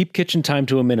trust. Keep kitchen time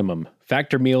to a minimum.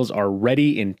 Factor meals are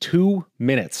ready in 2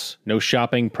 minutes. No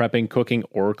shopping, prepping, cooking,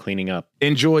 or cleaning up.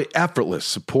 Enjoy effortless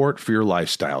support for your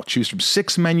lifestyle. Choose from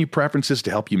 6 menu preferences to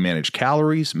help you manage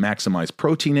calories, maximize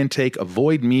protein intake,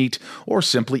 avoid meat, or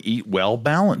simply eat well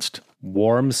balanced.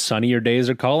 Warm, sunnier days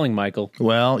are calling, Michael.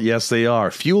 Well, yes, they are.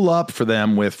 Fuel up for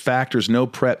them with Factor's no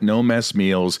prep, no mess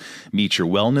meals. Meet your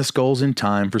wellness goals in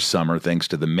time for summer thanks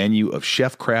to the menu of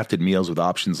chef-crafted meals with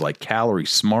options like Calorie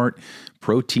Smart,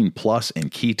 Protein Plus,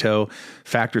 and Keto.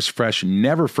 Factor's fresh,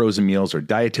 never frozen meals are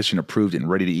dietitian approved and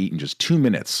ready to eat in just 2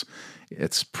 minutes.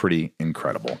 It's pretty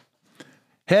incredible.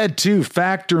 Head to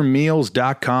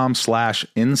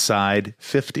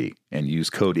factormeals.com/inside50 and use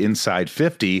code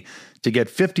inside50 to get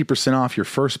 50% off your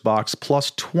first box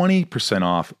plus 20%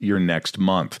 off your next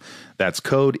month. That's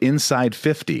code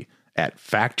inside50 at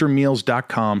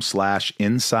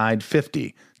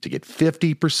factormeals.com/inside50 to get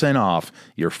 50% off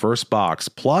your first box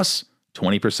plus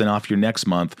 20% off your next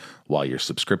month while your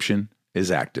subscription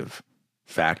is active.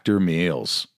 Factor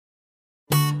Meals.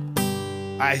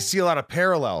 I see a lot of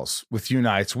parallels with you and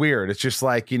I. It's weird. It's just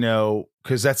like,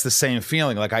 because that's the same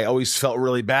feeling. Like I always felt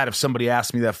really bad if somebody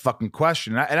asked me that fucking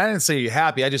question. And I didn't say, are you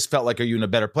happy? I just felt like, are you in a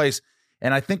better place?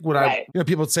 And I think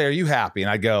people would say, are you happy? And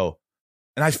I go,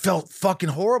 and I felt fucking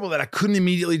horrible that I couldn't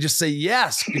immediately just say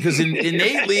yes, because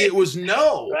innately it was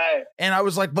no. Right. And I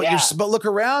was like, but look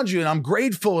around you and I'm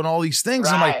grateful and all these things.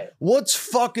 Right. I'm like, what's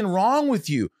fucking wrong with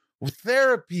you? With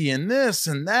therapy and this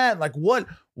and that? Like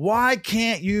why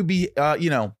can't you be,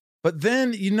 but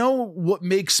then, what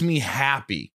makes me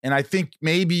happy? And I think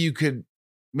maybe you could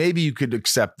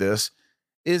accept this,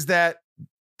 is that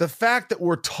the fact that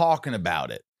we're talking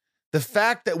about it, the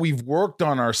fact that we've worked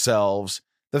on ourselves,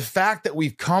 the fact that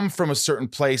we've come from a certain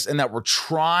place and that we're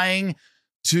trying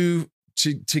to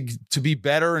be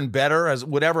better and better as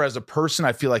a person.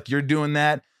 I feel like you're doing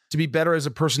that, to be better as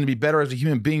a person, to be better as a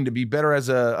human being, to be better as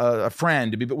a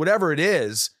friend, to be whatever it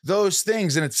is, those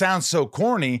things. And it sounds so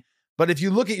corny, but if you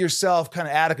look at yourself kind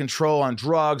of out of control on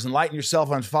drugs and lighting yourself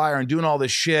on fire and doing all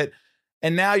this shit,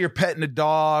 and now you're petting a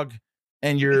dog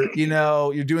and you're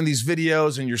doing these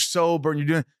videos and you're sober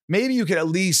and maybe you could at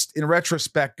least in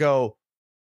retrospect go,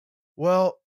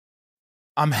 well,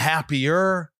 I'm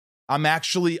happier. I'm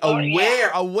actually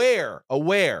aware of what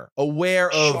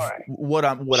I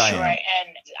am. And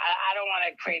I don't want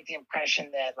to create the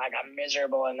impression that like I'm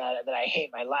miserable and that I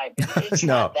hate my life. It's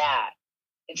No. not that.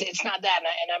 It's not that.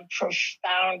 And I'm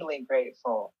profoundly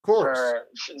grateful for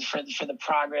the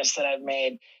progress that I've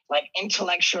made. Like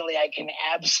intellectually, I can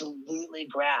absolutely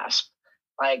grasp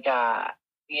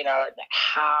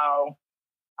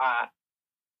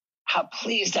how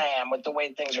pleased I am with the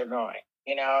way things are going,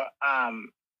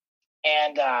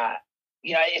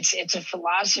 it's a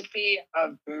philosophy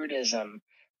of Buddhism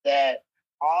that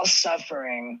all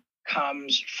suffering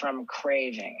comes from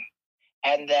craving,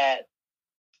 and that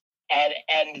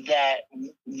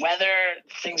whether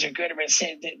things are good or bad,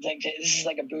 this is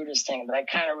like a Buddhist thing that I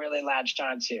kind of really latched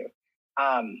onto.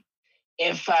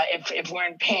 If we're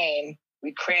in pain,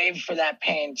 we crave for that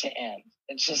pain to end.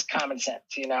 It's just common sense,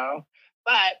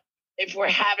 But if we're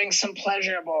having some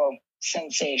pleasurable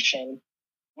sensation,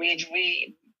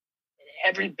 we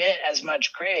every bit as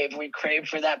much we crave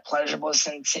for that pleasurable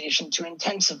sensation to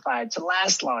intensify, to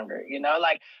last longer,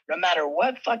 like no matter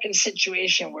what fucking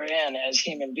situation we're in as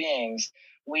human beings,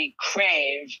 we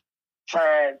crave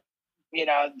for,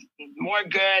 more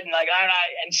good and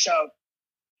and so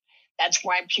that's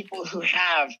why people who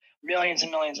have millions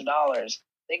and millions of dollars,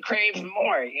 they crave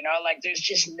more, there's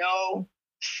just no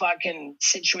fucking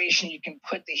situation you can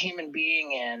put the human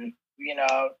being in,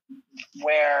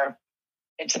 where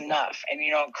it's enough and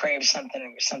you don't crave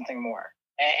something more.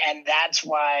 And that's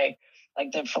why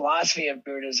the philosophy of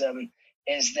Buddhism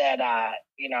is that,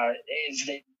 is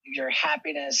that your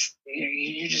happiness,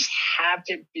 you just have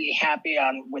to be happy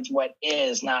with what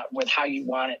is, not with how you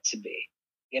want it to be.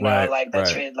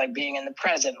 That's right. Like being in the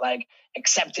present, like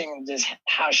accepting this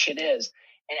how shit is.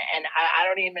 And I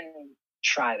don't even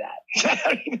try that.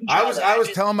 I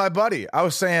was telling my buddy, I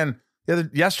was saying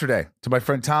yesterday to my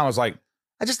friend Tom, I was like,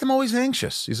 I'm always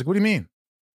anxious. He's like, what do you mean?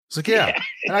 It's like, yeah.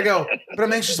 And I go, but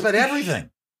I'm anxious about everything.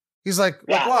 He's like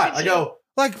what? I go,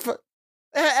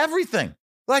 everything.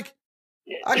 Like,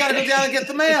 I got to go down and get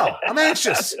the mail. I'm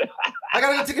anxious. I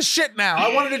got to go take a shit now.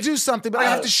 I wanted to do something, but I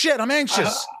have to shit. I'm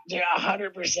anxious.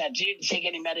 100%. Do you take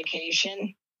any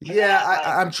medication? Yeah,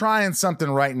 I'm trying something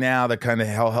right now that kind of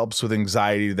helps with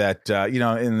anxiety that,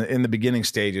 in the beginning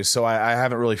stages. So I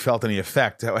haven't really felt any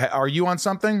effect. Are you on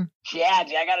something? Yeah,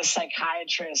 I got a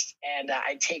psychiatrist and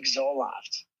I take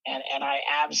Zoloft and I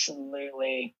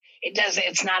absolutely,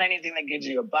 it's not anything that gives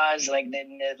you a buzz.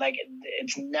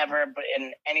 It's never, but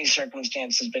in any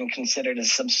circumstance has been considered a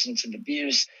substance of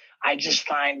abuse. I just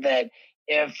find that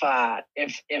if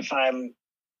I'm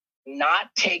not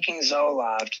taking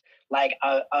Zoloft, like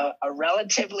a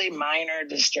relatively minor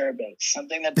disturbance,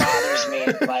 something that bothers me,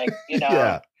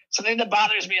 something that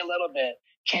bothers me a little bit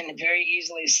can very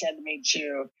easily send me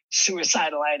to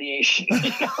suicidal ideation.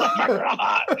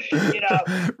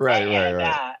 Right.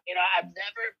 I've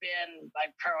never been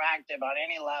proactive on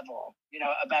any level,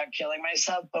 about killing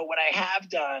myself. But what I have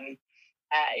done,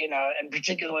 and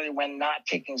particularly when not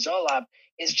taking Zoloft,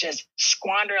 is just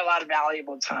squander a lot of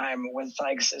valuable time with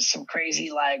some crazy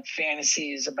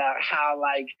fantasies about how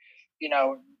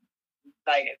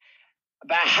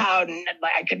about how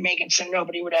like I could make it so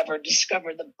nobody would ever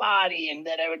discover the body, and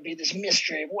that it would be this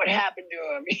mystery of what happened to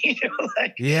him.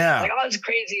 Like all this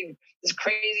crazy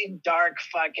dark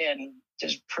fucking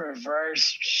just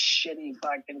perverse shitty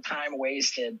fucking time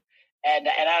wasted. And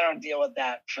I don't deal with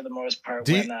that for the most part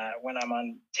when I'm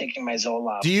on taking my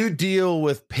Zoloft. Do you deal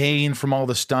with pain from all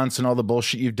the stunts and all the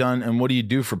bullshit you've done? And what do you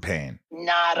do for pain?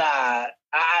 Not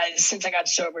since I got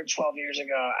sober 12 years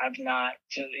ago, I've not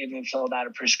even filled out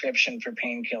a prescription for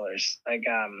painkillers. Like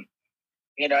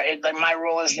like my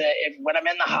rule is that when I'm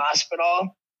in the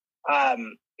hospital,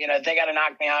 if they got to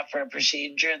knock me out for a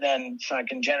procedure, then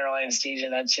fucking general anesthesia,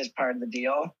 that's just part of the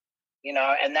deal.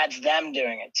 And that's them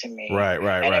doing it to me. Right.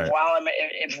 And if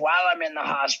while I'm in the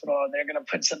hospital, they're going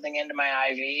to put something into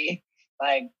my IV,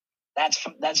 like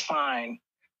that's fine.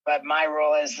 But my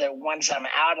rule is that once I'm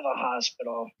out of the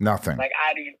hospital, nothing. Like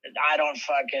I don't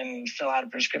fucking fill out a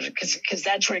prescription because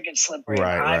that's where it gets slippery.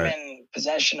 I'm in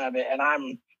possession of it, and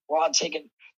I'll take it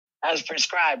as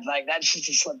prescribed. Like that's just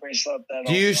a slippery slope.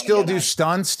 Do you still do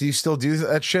stunts? Do you still do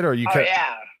that shit, or you?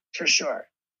 Yeah, for sure.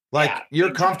 Like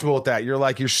you're comfortable with that.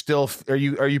 You're still. Are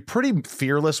you pretty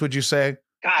fearless? Would you say?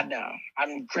 God no,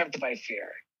 I'm gripped by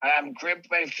fear. I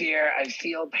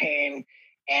feel pain,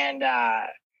 and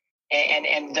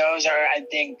those are, I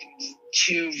think,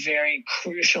 two very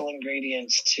crucial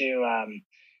ingredients to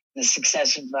the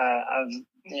success of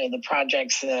the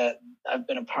projects that I've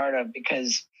been a part of.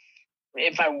 Because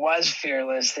if I was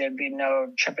fearless, there'd be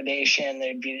no trepidation.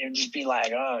 It'd just be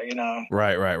like, Right.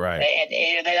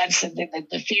 And that's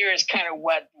the fear is kind of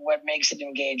what makes it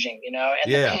engaging, and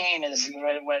the pain is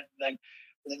what like.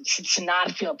 To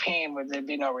not feel pain, would there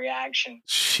be no reaction?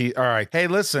 All right. Hey,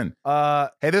 listen. Hey,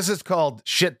 this is called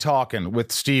Shit Talking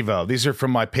with Steve-O. These are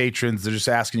from my patrons. They're just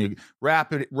asking you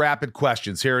rapid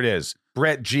questions. Here it is.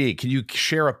 Brett G, can you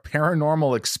share a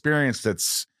paranormal experience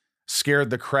that's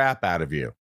scared the crap out of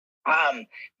you?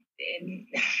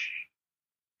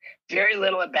 Very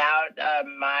little about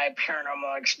my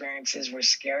paranormal experiences were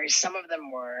scary. Some of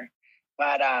them were,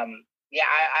 but I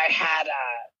had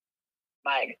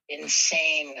like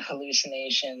insane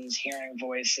hallucinations, hearing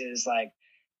voices, like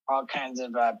all kinds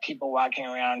of people walking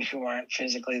around who weren't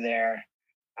physically there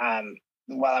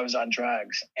while I was on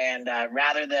drugs. And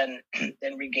rather than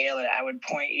regale it, I would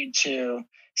point you to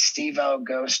Steve-O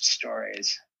ghost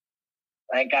stories.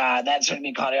 Like that's what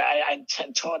we called it. I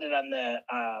told it on the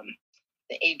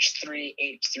H3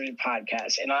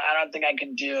 podcast, and I don't think I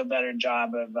could do a better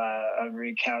job of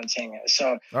recounting it.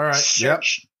 So all right,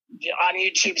 on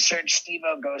YouTube, search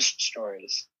Steve-O ghost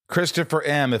stories. Christopher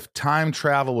M, if time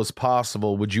travel was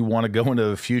possible, would you want to go into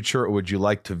the future, or would you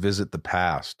like to visit the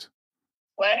past?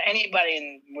 Well,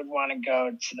 anybody would want to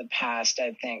go to the past,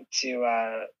 I think,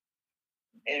 to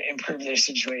improve their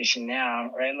situation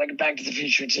now, right? Look at Back to the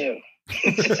Future too.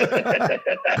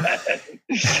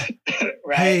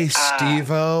 Right? Hey,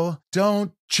 Steve-O,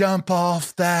 don't jump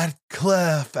off that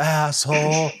cliff,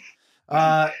 asshole.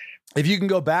 If you can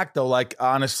go back, though, like,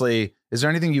 honestly, is there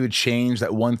anything you would change?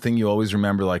 That one thing you always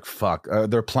remember, like, fuck, are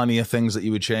there plenty of things that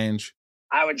you would change?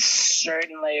 I would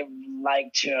certainly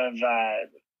like to have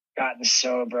gotten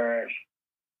sober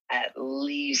at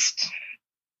least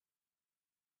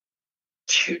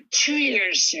two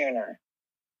years sooner.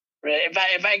 If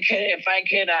I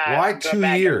could. Why 2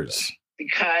 years?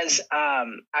 Because I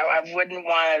wouldn't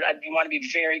want. I'd want to be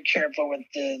very careful with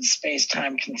the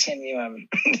space-time continuum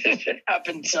up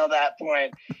until that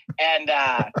point, and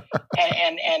I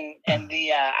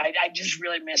just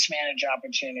really mismanaged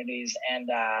opportunities, and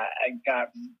I got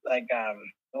like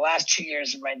the last 2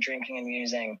 years of my drinking and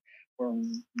using were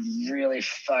really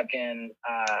fucking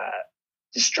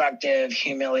destructive,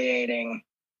 humiliating,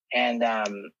 and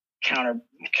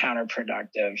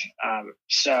counterproductive.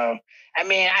 So, I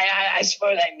mean, I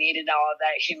suppose I needed all of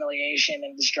that humiliation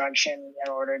and destruction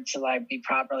in order to like be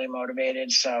properly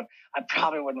motivated. So I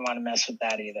probably wouldn't want to mess with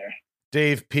that either.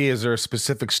 Dave P, is there a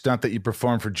specific stunt that you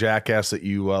performed for Jackass that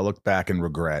you look back and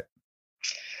regret?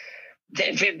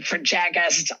 For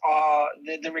Jackass, it's all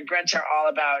the regrets are all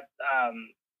about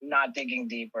not digging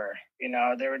deeper. You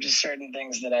know, there were just certain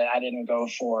things that I didn't go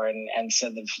for, and so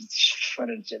the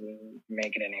footage didn't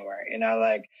make it anywhere. You know,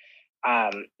 like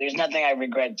there's nothing I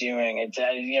regret doing. It's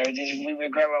we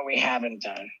regret what we haven't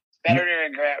done. It's better to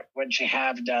regret what you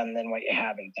have done than what you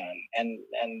haven't done,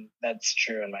 and that's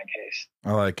true in my case.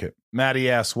 I like it. Maddie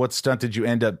asks, what stunt did you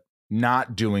end up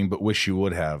not doing but wish you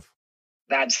would have?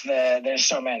 There's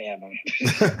so many of them.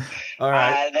 All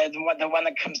right. The one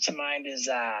that comes to mind is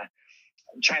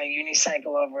trying to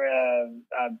unicycle over a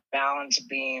balance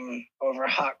beam over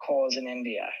hot coals in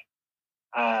India.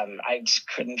 I just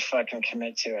couldn't fucking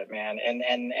commit to it, man.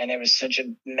 And it was such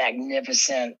a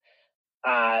magnificent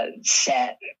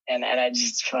set, and I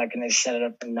just fucking, they set it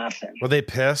up for nothing. Were they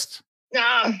pissed?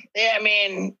 No, yeah, I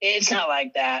mean, it's not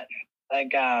like that.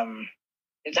 Like,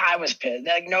 I was pissed.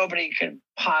 Like, nobody could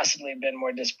possibly have been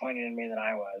more disappointed in me than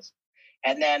I was.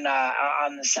 And then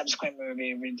on the subsequent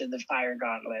movie, we did the Fire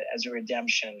Gauntlet as a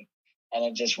redemption, and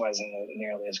it just wasn't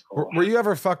nearly as cool. Were you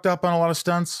ever fucked up on a lot of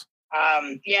stunts?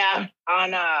 Yeah,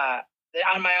 on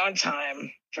my own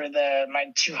time for my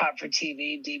Too Hot for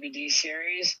TV DVD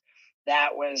series.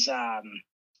 That was and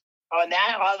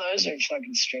all those are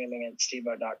fucking streaming at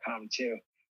stevo.com too.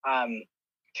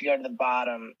 If you go to the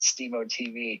bottom, Stevo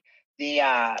TV.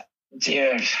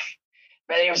 Dude,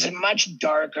 but it was a much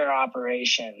darker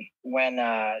operation when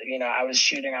I was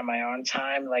shooting on my own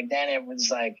time. Like, then it was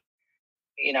like,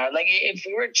 like, if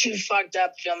we were too fucked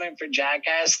up filming for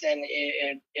Jackass, then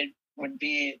it would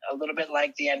be a little bit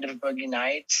like the end of Boogie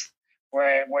Nights,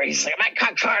 where he's like, "I'm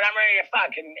cock hard, I'm ready to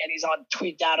fuck," and he's all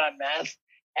tweaked out on meth.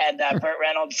 And Burt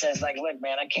Reynolds says, like, "Look,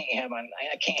 man, I can't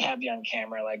have you on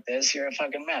camera like this. You're a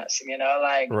fucking mess."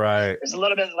 Like, right. There's a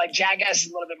little bit like Jackass is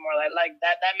a little bit more like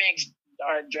that. That makes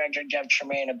our director Jeff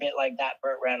Tremaine a bit like that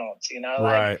Burt Reynolds. Like,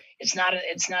 right. It's not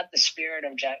the spirit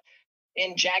of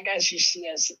in Jackass. You see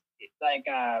us like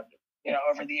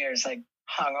over the years, like,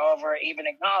 hungover, even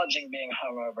acknowledging being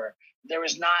hungover. There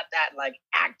was not that like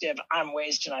active "I'm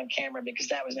wasted" on camera, because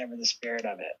that was never the spirit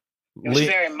of it. It was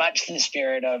very much the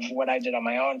spirit of what I did on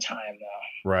my own time,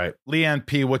 though. Right. Leanne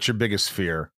P., what's your biggest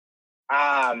fear?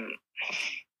 I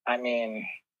mean,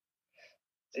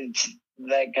 it's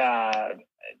like, I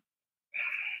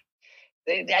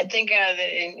think,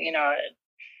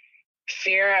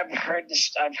 fear, I've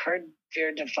heard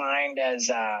fear defined as,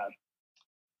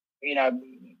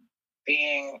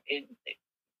 being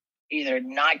either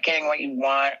not getting what you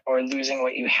want or losing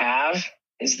what you have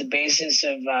is the basis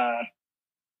of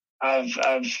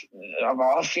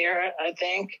all fear, I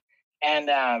think. And,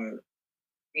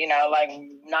 like,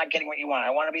 not getting what you want.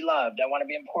 I want to be loved. I want to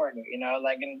be important,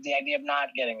 like, and the idea of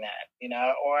not getting that,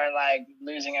 or like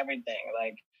losing everything.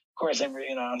 Like, of course,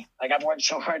 like, I've worked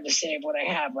so hard to save what I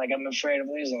have. Like, I'm afraid of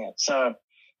losing it. So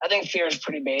I think fear is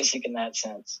pretty basic in that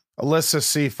sense. Alyssa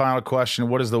C., final question.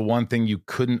 What is the one thing you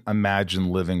couldn't imagine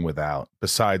living without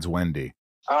besides Wendy?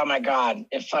 Oh my God.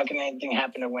 If fucking anything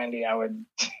happened to Wendy, I would.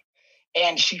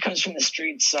 And she comes from the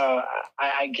streets, so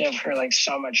I give her like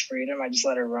so much freedom. I just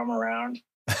let her roam around.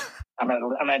 I'm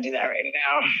gonna do that right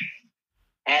now.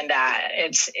 And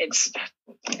it's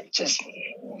just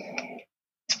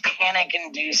panic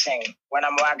inducing when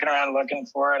I'm walking around looking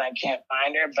for her and I can't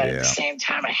find her, but at the same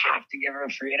time I have to give her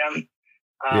freedom.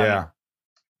 Yeah.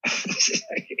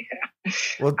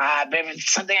 Well, but if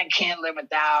it's something I can't live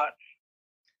without,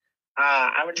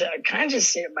 I would kind of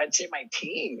just say I'd say my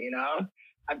team.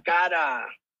 I've got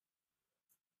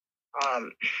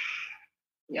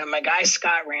my guy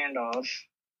Scott Randolph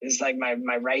is like my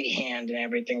right hand in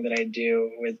everything that I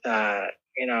do with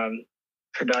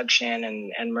production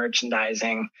and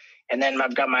merchandising. And then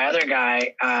I've got my other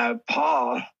guy,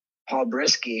 Paul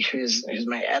Brisky, who's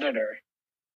my editor.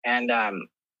 And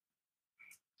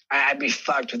I'd be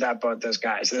fucked without both those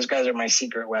guys. Those guys are my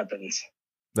secret weapons.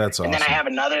 That's awesome. And then I have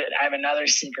another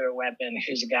secret weapon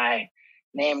who's a guy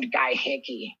named Guy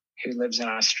Hickey, who lives in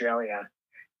Australia.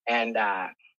 And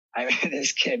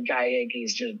this kid, Guy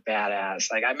Hickey's just badass.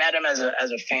 Like, I met him as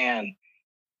a fan,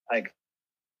 like,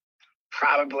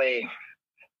 probably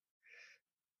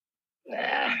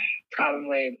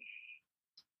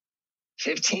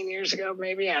 15 years ago,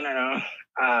 maybe. I don't know.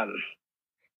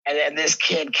 And this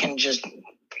kid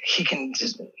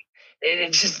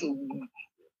it's just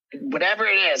whatever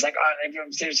it is, like,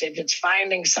 if it's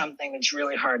finding something that's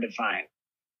really hard to find,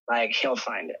 like, he'll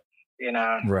find it,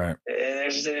 Right.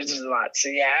 There's a lot. So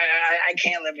yeah, I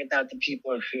can't live without the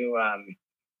people who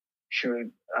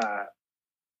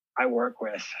I work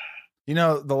with.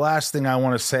 The last thing I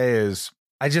want to say is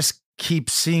I just keep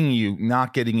seeing you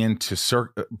not getting into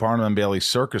Barnum and Bailey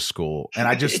Circus School. And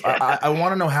I just, I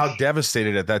want to know how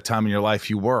devastated at that time in your life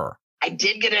you were. I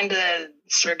did get into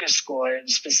circus school.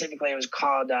 Specifically, it was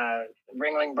called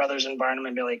Ringling Brothers and Barnum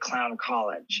and Bailey Clown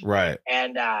College. Right.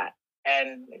 And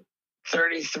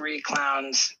 33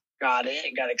 clowns got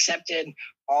accepted.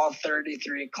 All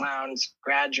 33 clowns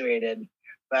graduated.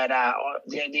 But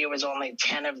the idea was only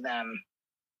 10 of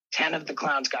the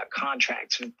clowns got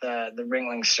contracts with the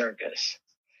Ringling Circus.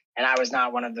 And I was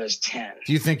not one of those 10.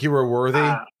 Do you think you were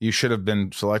worthy? You should have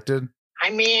been selected? I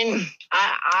mean,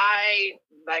 I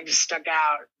like stuck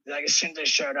out. Like, as soon as I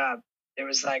showed up, It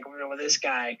was like, with this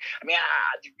guy. I mean,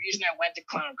 the reason I went to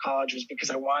clown college was because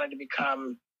I wanted to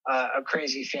become a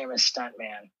crazy famous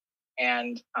stuntman.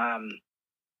 And I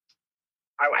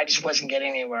just wasn't getting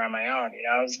anywhere on my own. You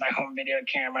know, it was my home video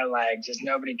camera, like just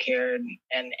nobody cared.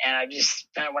 And I just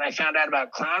found, when I found out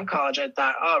about clown college, I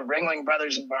thought, oh, Ringling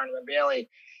Brothers and Barnum and Bailey,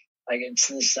 like it's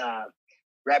this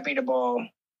reputable,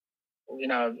 you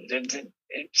know, it's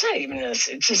not even this,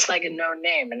 it's just like a known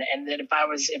name. And that if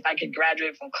I could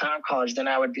graduate from clown college, then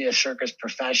I would be a circus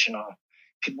professional.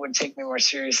 People would take me more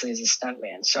seriously as a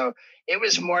stuntman. So it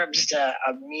was more of just a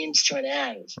means to an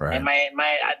end. Right. And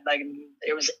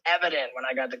it was evident when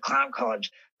I got to clown college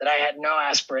that I had no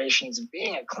aspirations of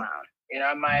being a clown. You know,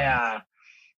 I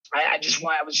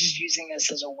was just using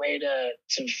this as a way to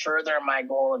further my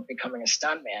goal of becoming a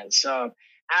stuntman. So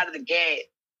out of the gate,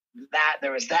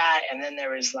 there was that, and then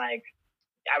there was like,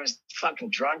 I was fucking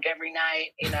drunk every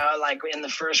night, you know, like in the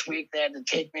first week they had to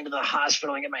take me to the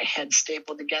hospital and get my head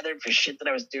stapled together for shit that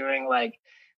I was doing, like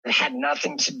that had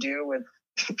nothing to do with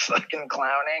fucking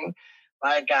clowning.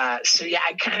 Like, so yeah,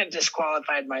 I kind of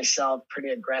disqualified myself pretty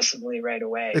aggressively right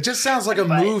away. It just sounds like a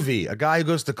movie. A guy who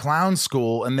goes to clown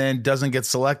school and then doesn't get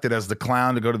selected as the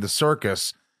clown to go to the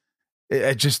circus.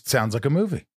 It just sounds like a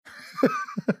movie.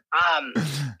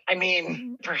 I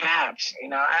mean, perhaps, you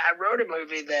know, I wrote a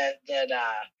movie that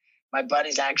my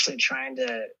buddy's actually trying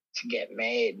to get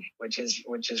made, which is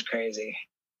crazy.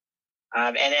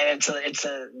 And it's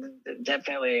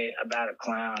definitely about a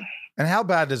clown. And how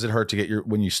bad does it hurt to get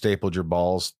when you stapled your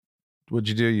balls? What'd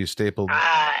you do? You stapled?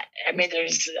 I mean,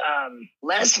 there's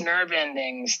less nerve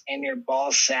endings in your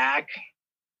ball sack.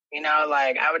 You know,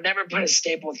 like I would never put a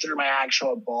staple through my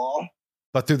actual ball.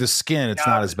 But through the skin, it's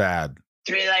not as bad.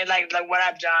 Through like what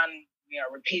I've done, you know,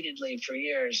 repeatedly for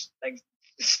years, like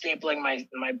stapling my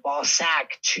ball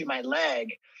sack to my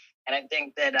leg. And I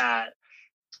think that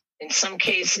in some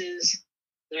cases,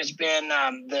 there's been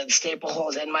the staple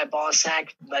holes in my ball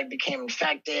sack like became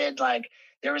infected. Like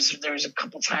there was a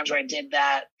couple times where I did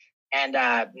that, and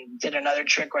did another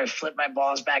trick where I flipped my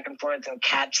balls back and forth and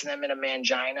catch them in a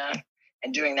mangina.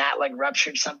 And doing that, like,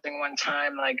 ruptured something one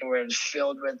time, like, where it was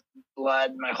filled with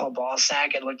blood, my whole ball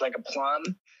sack. It looked like a plum.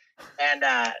 And,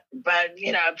 but,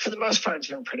 you know, for the most part, it's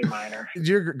been pretty minor. Did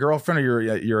your girlfriend or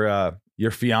your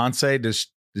fiance, did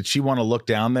she want to look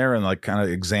down there and, like, kind of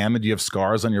examine? Do you have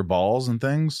scars on your balls and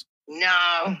things?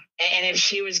 No. And if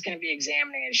she was going to be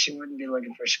examining it, she wouldn't be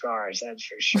looking for scars. That's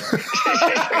for sure.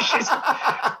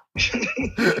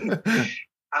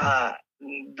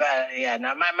 But yeah,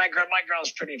 no, my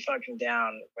girl's pretty fucking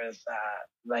down with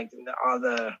like all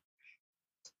the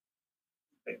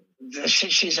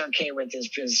shit she's okay with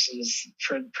is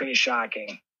pretty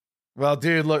shocking. Well,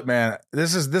 dude, look, man,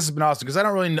 this has been awesome because I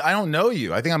don't know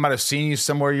you. I think I might have seen you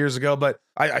somewhere years ago, but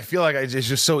I feel like it's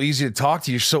just so easy to talk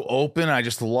to you. You're so open. I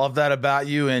just love that about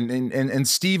you. And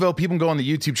Steve-O, people can go on the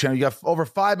YouTube channel. You got over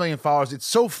 5 million followers. It's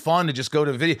so fun to just go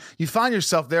to video. You find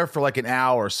yourself there for like an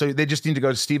hour. So they just need to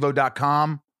go to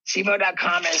steve-o.com.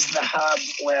 Steve-O.com is the hub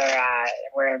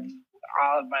where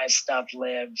all of my stuff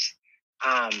lives.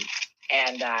 And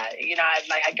you know,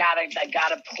 I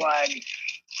gotta plug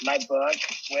my book,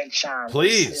 which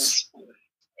please,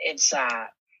 it's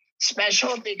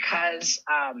special because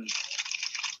on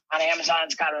Amazon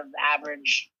it's got an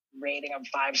average rating of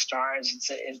 5 stars.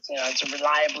 It's a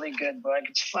reliably good book.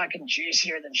 It's fucking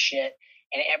juicier than shit,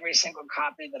 and every single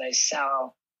copy that I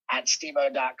sell at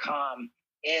steve-o.com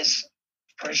is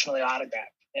personally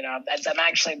autographed. You know, I'm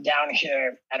actually down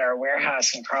here at our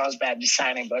warehouse in Carlsbad just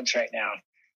signing books right now.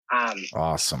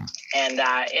 Awesome. And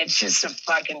it's just a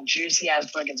fucking juicy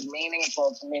ass book. It's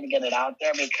meaningful for me to get it out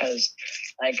there because,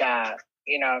 like,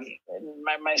 you know,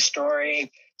 my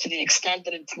story, to the extent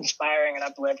that it's inspiring and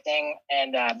uplifting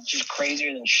and just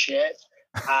crazier than shit,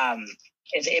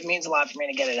 it means a lot for me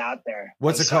to get it out there.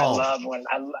 What's it called?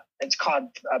 It's called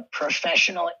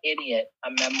Professional Idiot,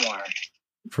 a Memoir.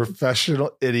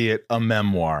 Professional Idiot, a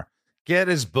Memoir. Get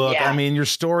his book. Yeah. I mean, your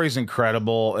story's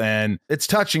incredible and it's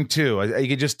touching too. You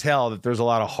can just tell that there's a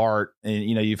lot of heart and,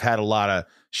 you know, you've had a lot of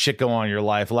shit go on in your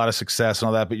life, a lot of success and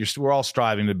all that, but we're all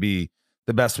striving to be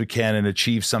the best we can and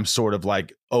achieve some sort of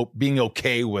like being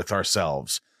okay with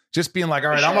ourselves. Just being like,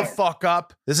 all right, I'm a fuck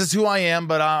up. This is who I am,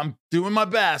 but I'm doing my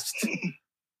best.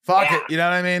 Fuck it. You know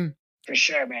what I mean? For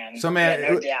sure, man. So, man,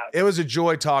 no doubt. It was a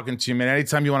joy talking to you, man.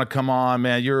 Anytime you want to come on,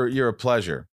 man, you're a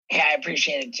pleasure. Yeah, I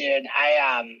appreciate it, dude.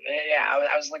 I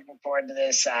was looking forward to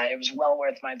this. It was well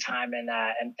worth my time, and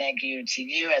thank you to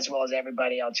you as well as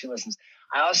everybody else who listens.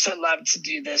 I also love to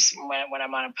do this when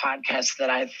I'm on a podcast that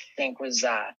I think was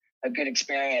a good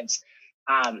experience.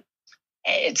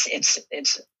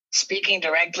 It's speaking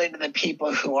directly to the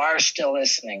people who are still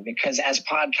listening, because as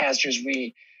podcasters,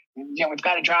 we've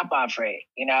got a drop-off rate,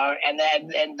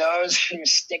 and those who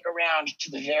stick around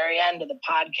to the very end of the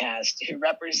podcast, who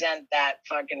represent that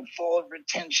fucking full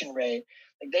retention rate,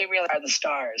 like they really are the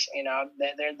stars,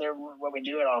 they're what we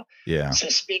do it all. Yeah. So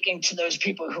speaking to those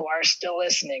people who are still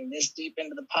listening this deep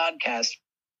into the podcast,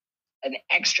 an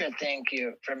extra thank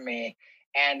you from me.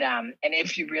 And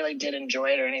if you really did enjoy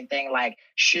it or anything, like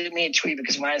shoot me a tweet,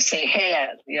 because when I say, hey,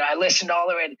 I listened all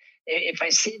the way. If I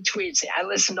see tweets, I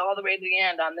listened all the way to the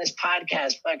end on this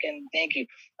podcast. Fucking thank you.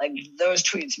 Like those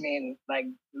tweets mean like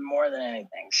more than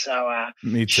anything. So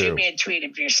me too. Shoot me a tweet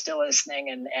if you're still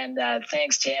listening, and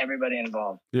thanks to everybody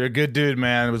involved. You're a good dude,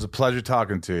 man. It was a pleasure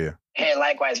talking to you. Hey,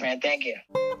 likewise, man. Thank you.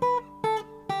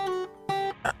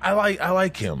 I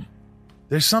like him.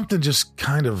 There's something just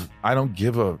kind of, I don't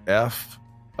give a F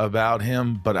about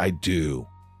him, but I do.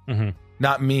 Mm-hmm.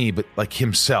 Not me, but like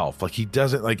himself. Like he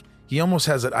doesn't, like he almost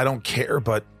has that I don't care,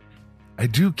 but I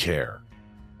do care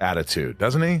attitude,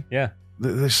 doesn't he? Yeah.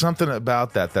 There's something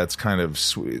about that that's kind of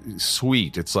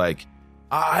sweet. It's like,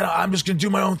 I'm just going to do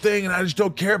my own thing and I just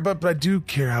don't care, but I do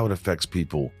care how it affects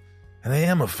people. And I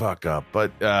am a fuck up,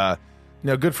 but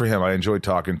good for him. I enjoyed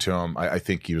talking to him. I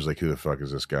think he was like, who the fuck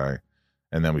is this guy?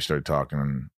 And then we started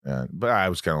talking, but I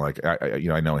was kind of like,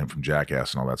 I know him from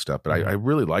Jackass and all that stuff, but I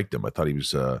really liked him. I thought he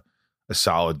was a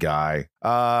solid guy.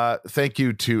 Thank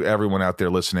you to everyone out there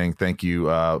listening. Thank you.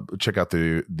 Check out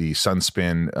the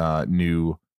Sunspin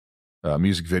new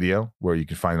music video, where you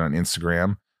can find it on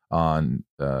Instagram on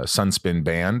Sunspin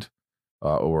Band,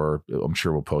 or I'm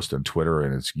sure we'll post it on Twitter,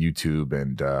 and it's YouTube.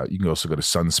 And you can also go to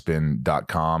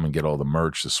sunspin.com and get all the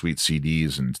merch, the sweet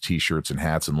CDs and t-shirts and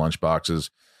hats and lunchboxes.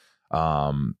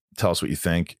 Tell us what you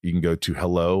think. You can go to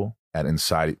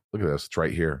hello@inside. Look at this. It's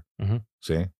right here. Mm-hmm.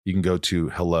 See, you can go to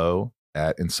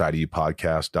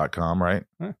hello@insideofyoupodcast.com, right?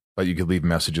 Huh. But you can leave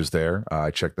messages there. I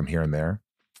check them here and there.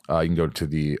 You can go to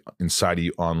the Inside of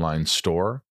You online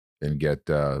store and get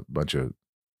a bunch of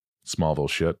Smallville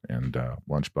shit and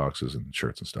lunchboxes and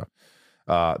shirts and stuff.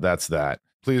 That's that.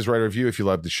 Please write a review if you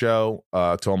love the show.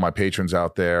 To all my patrons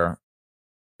out there,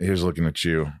 here's looking at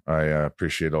you. I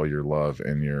appreciate all your love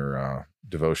and your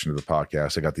devotion to the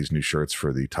podcast. I got these new shirts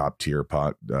for the top tier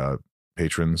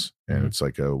patrons, and it's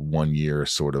like a 1 year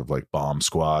sort of like bomb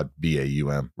squad,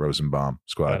 BAUM, Rosenbaum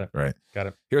squad, right? Got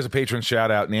it. Here's a patron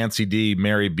shout out: Nancy D,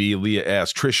 Mary B, Leah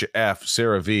S, Trisha F,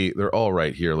 Sarah V. They're all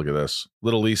right here. Look at this.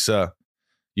 Little Lisa,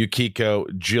 Yukiko,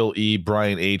 Jill E,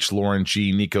 Brian H, Lauren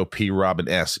G, Nico P, Robin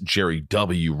S, Jerry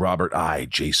W, Robert I,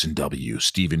 Jason W,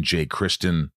 Stephen J,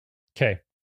 Kristen. Okay.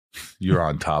 You're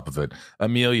on top of it.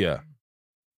 Amelia.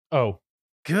 Oh.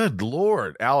 Good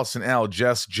Lord. Allison L,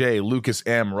 Jess J, Lucas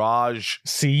M, Raj,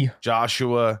 C,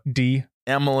 Joshua, D,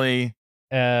 Emily,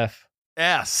 F,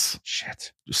 S,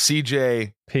 shit,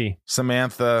 CJ, P,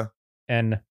 Samantha,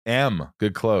 N, M,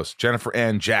 good close, Jennifer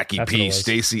N, Jackie That's what it P, was.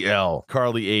 Stacy L,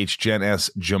 Carly H, Jen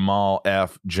S, Jamal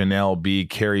F, Janelle B,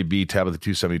 Carrie B, Tabitha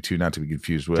 272, not to be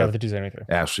confused with Tabitha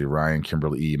 273, Ashley, Ryan,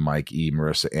 Kimberly E, Mike E,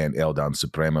 Marissa and L Don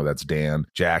Supremo, that's Dan,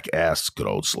 Jack S, good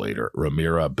old Slater,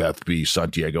 Ramira, Beth B,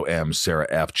 Santiago M, Sarah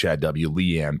F, Chad W,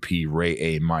 Leanne P, Ray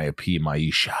A, Maya P,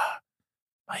 Maisha,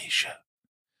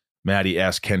 Maddie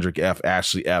S, Kendrick F,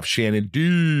 Ashley F, Shannon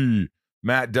D,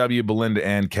 Matt W, Belinda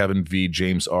N, Kevin V,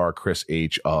 James R, Chris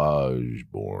H,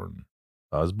 Osborne,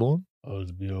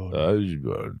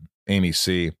 Amy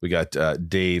C. We got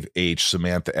Dave H,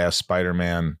 Samantha S,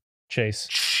 Spider-Man, Chase,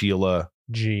 Sheila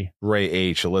G, Ray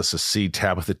H, Alyssa C,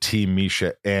 Tabitha T,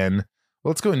 Misha N.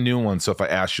 Well, let's go a new one. So if I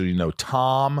ask you,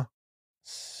 Tom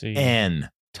C,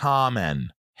 N, Tom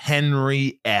N,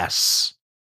 Henry S,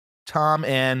 Tom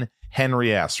N,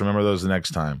 Henry S. Remember those the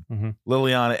next time. Mm-hmm.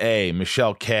 Liliana A,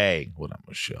 Michelle K. Well, not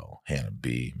Michelle. Hannah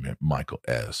B, Michael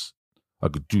S. I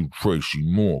could do Tracy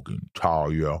Morgan,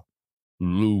 Talia,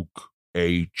 Luke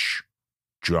H,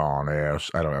 John S.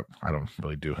 I don't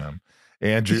really do him.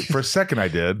 Andrew, for a second I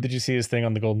did. Did you see his thing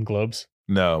on the Golden Globes?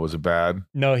 No, was it bad?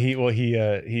 No, he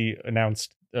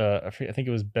announced I think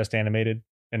it was Best Animated,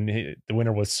 and the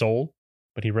winner was Soul,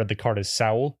 but he read the card as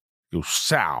Soul. Go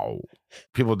Sow.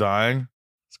 People dying.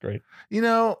 It's great.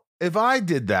 If I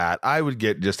did that, I would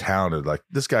get just hounded. Like,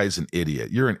 this guy's an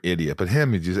idiot. You're an idiot. But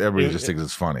him, everybody just thinks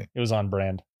it's funny. It was on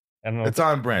brand. I don't know. It's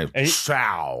on brand. He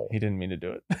Sow. didn't mean to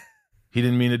do it. He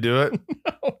didn't mean to do it?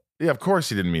 No. Yeah, of course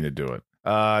he didn't mean to do it.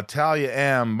 Talia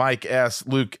M, Mike S,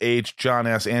 Luke H, John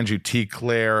S, Andrew T,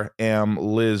 Claire M,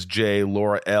 Liz J,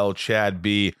 Laura L, Chad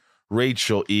B,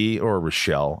 Rachel E, or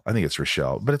Rochelle. I think it's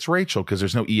Rochelle, but it's Rachel because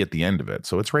there's no E at the end of it.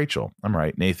 So it's Rachel. I'm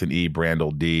right. Nathan E,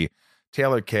 Brandel D,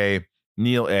 Taylor K,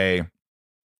 Neil A,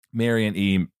 Marion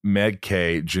E, Meg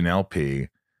K, Janelle P,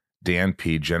 Dan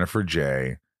P, Jennifer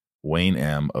J, Wayne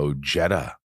M,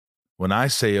 Ojeda. When I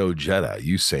say Ojeda,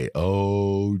 you say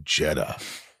Ojeda.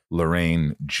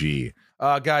 Lorraine G.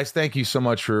 Guys, thank you so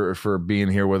much for being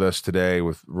here with us today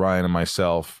with Ryan and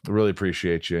myself. I really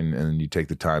appreciate you, and you take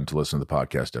the time to listen to the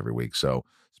podcast every week. So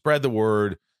spread the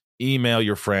word, email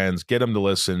your friends, get them to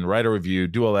listen, write a review,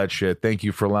 do all that shit. Thank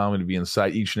you for allowing me to be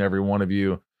inside each and every one of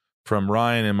you from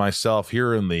Ryan and myself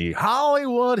here in the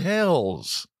Hollywood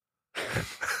Hills.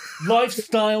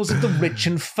 Lifestyles of the rich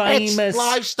and famous. It's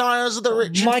lifestyles of the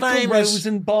rich Michael and famous.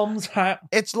 Rosenbaum's hat.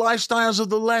 It's lifestyles of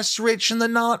the less rich and the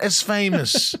not as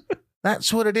famous.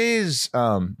 That's what it is.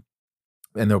 And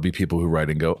there'll be people who write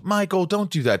and go, Michael,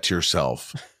 don't do that to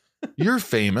yourself. You're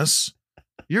famous.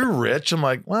 You're rich. I'm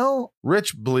like, well,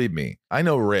 rich, believe me. I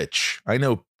know rich. I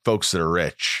know folks that are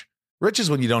rich. Rich is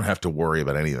when you don't have to worry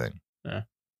about anything. Yeah.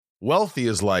 Wealthy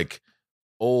is like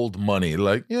old money.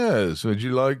 Like, yes, would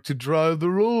you like to drive the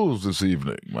rules this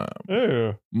evening, Mom?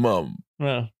 Yeah. Mom.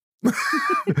 Yeah.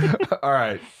 All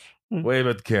right. Wave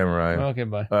at the camera, Ryan. Okay,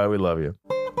 bye. All right, we love you.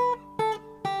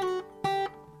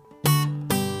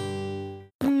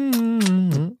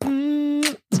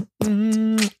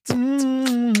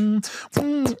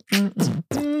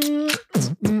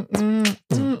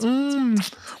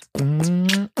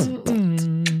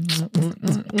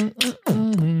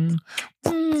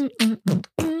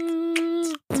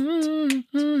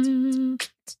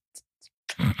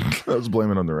 I was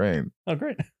blaming on the rain. Oh,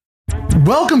 great.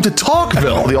 Welcome to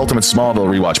Talkville, the ultimate Smallville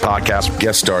rewatch podcast.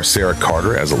 Guest star Sarah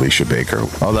Carter as Alicia Baker.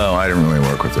 Although I didn't really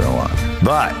work with her a lot.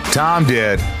 But Tom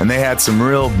did, and they had some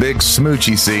real big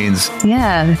smoochy scenes.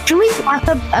 Yeah. Can we talk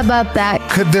about that?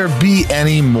 Could there be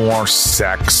any more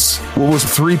sex? What was a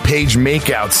 3-page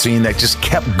makeout scene that just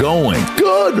kept going?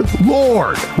 Good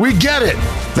Lord. We get it.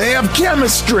 They have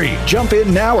chemistry. Jump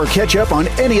in now or catch up on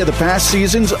any of the past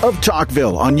seasons of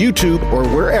Talkville on YouTube or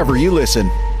wherever you listen.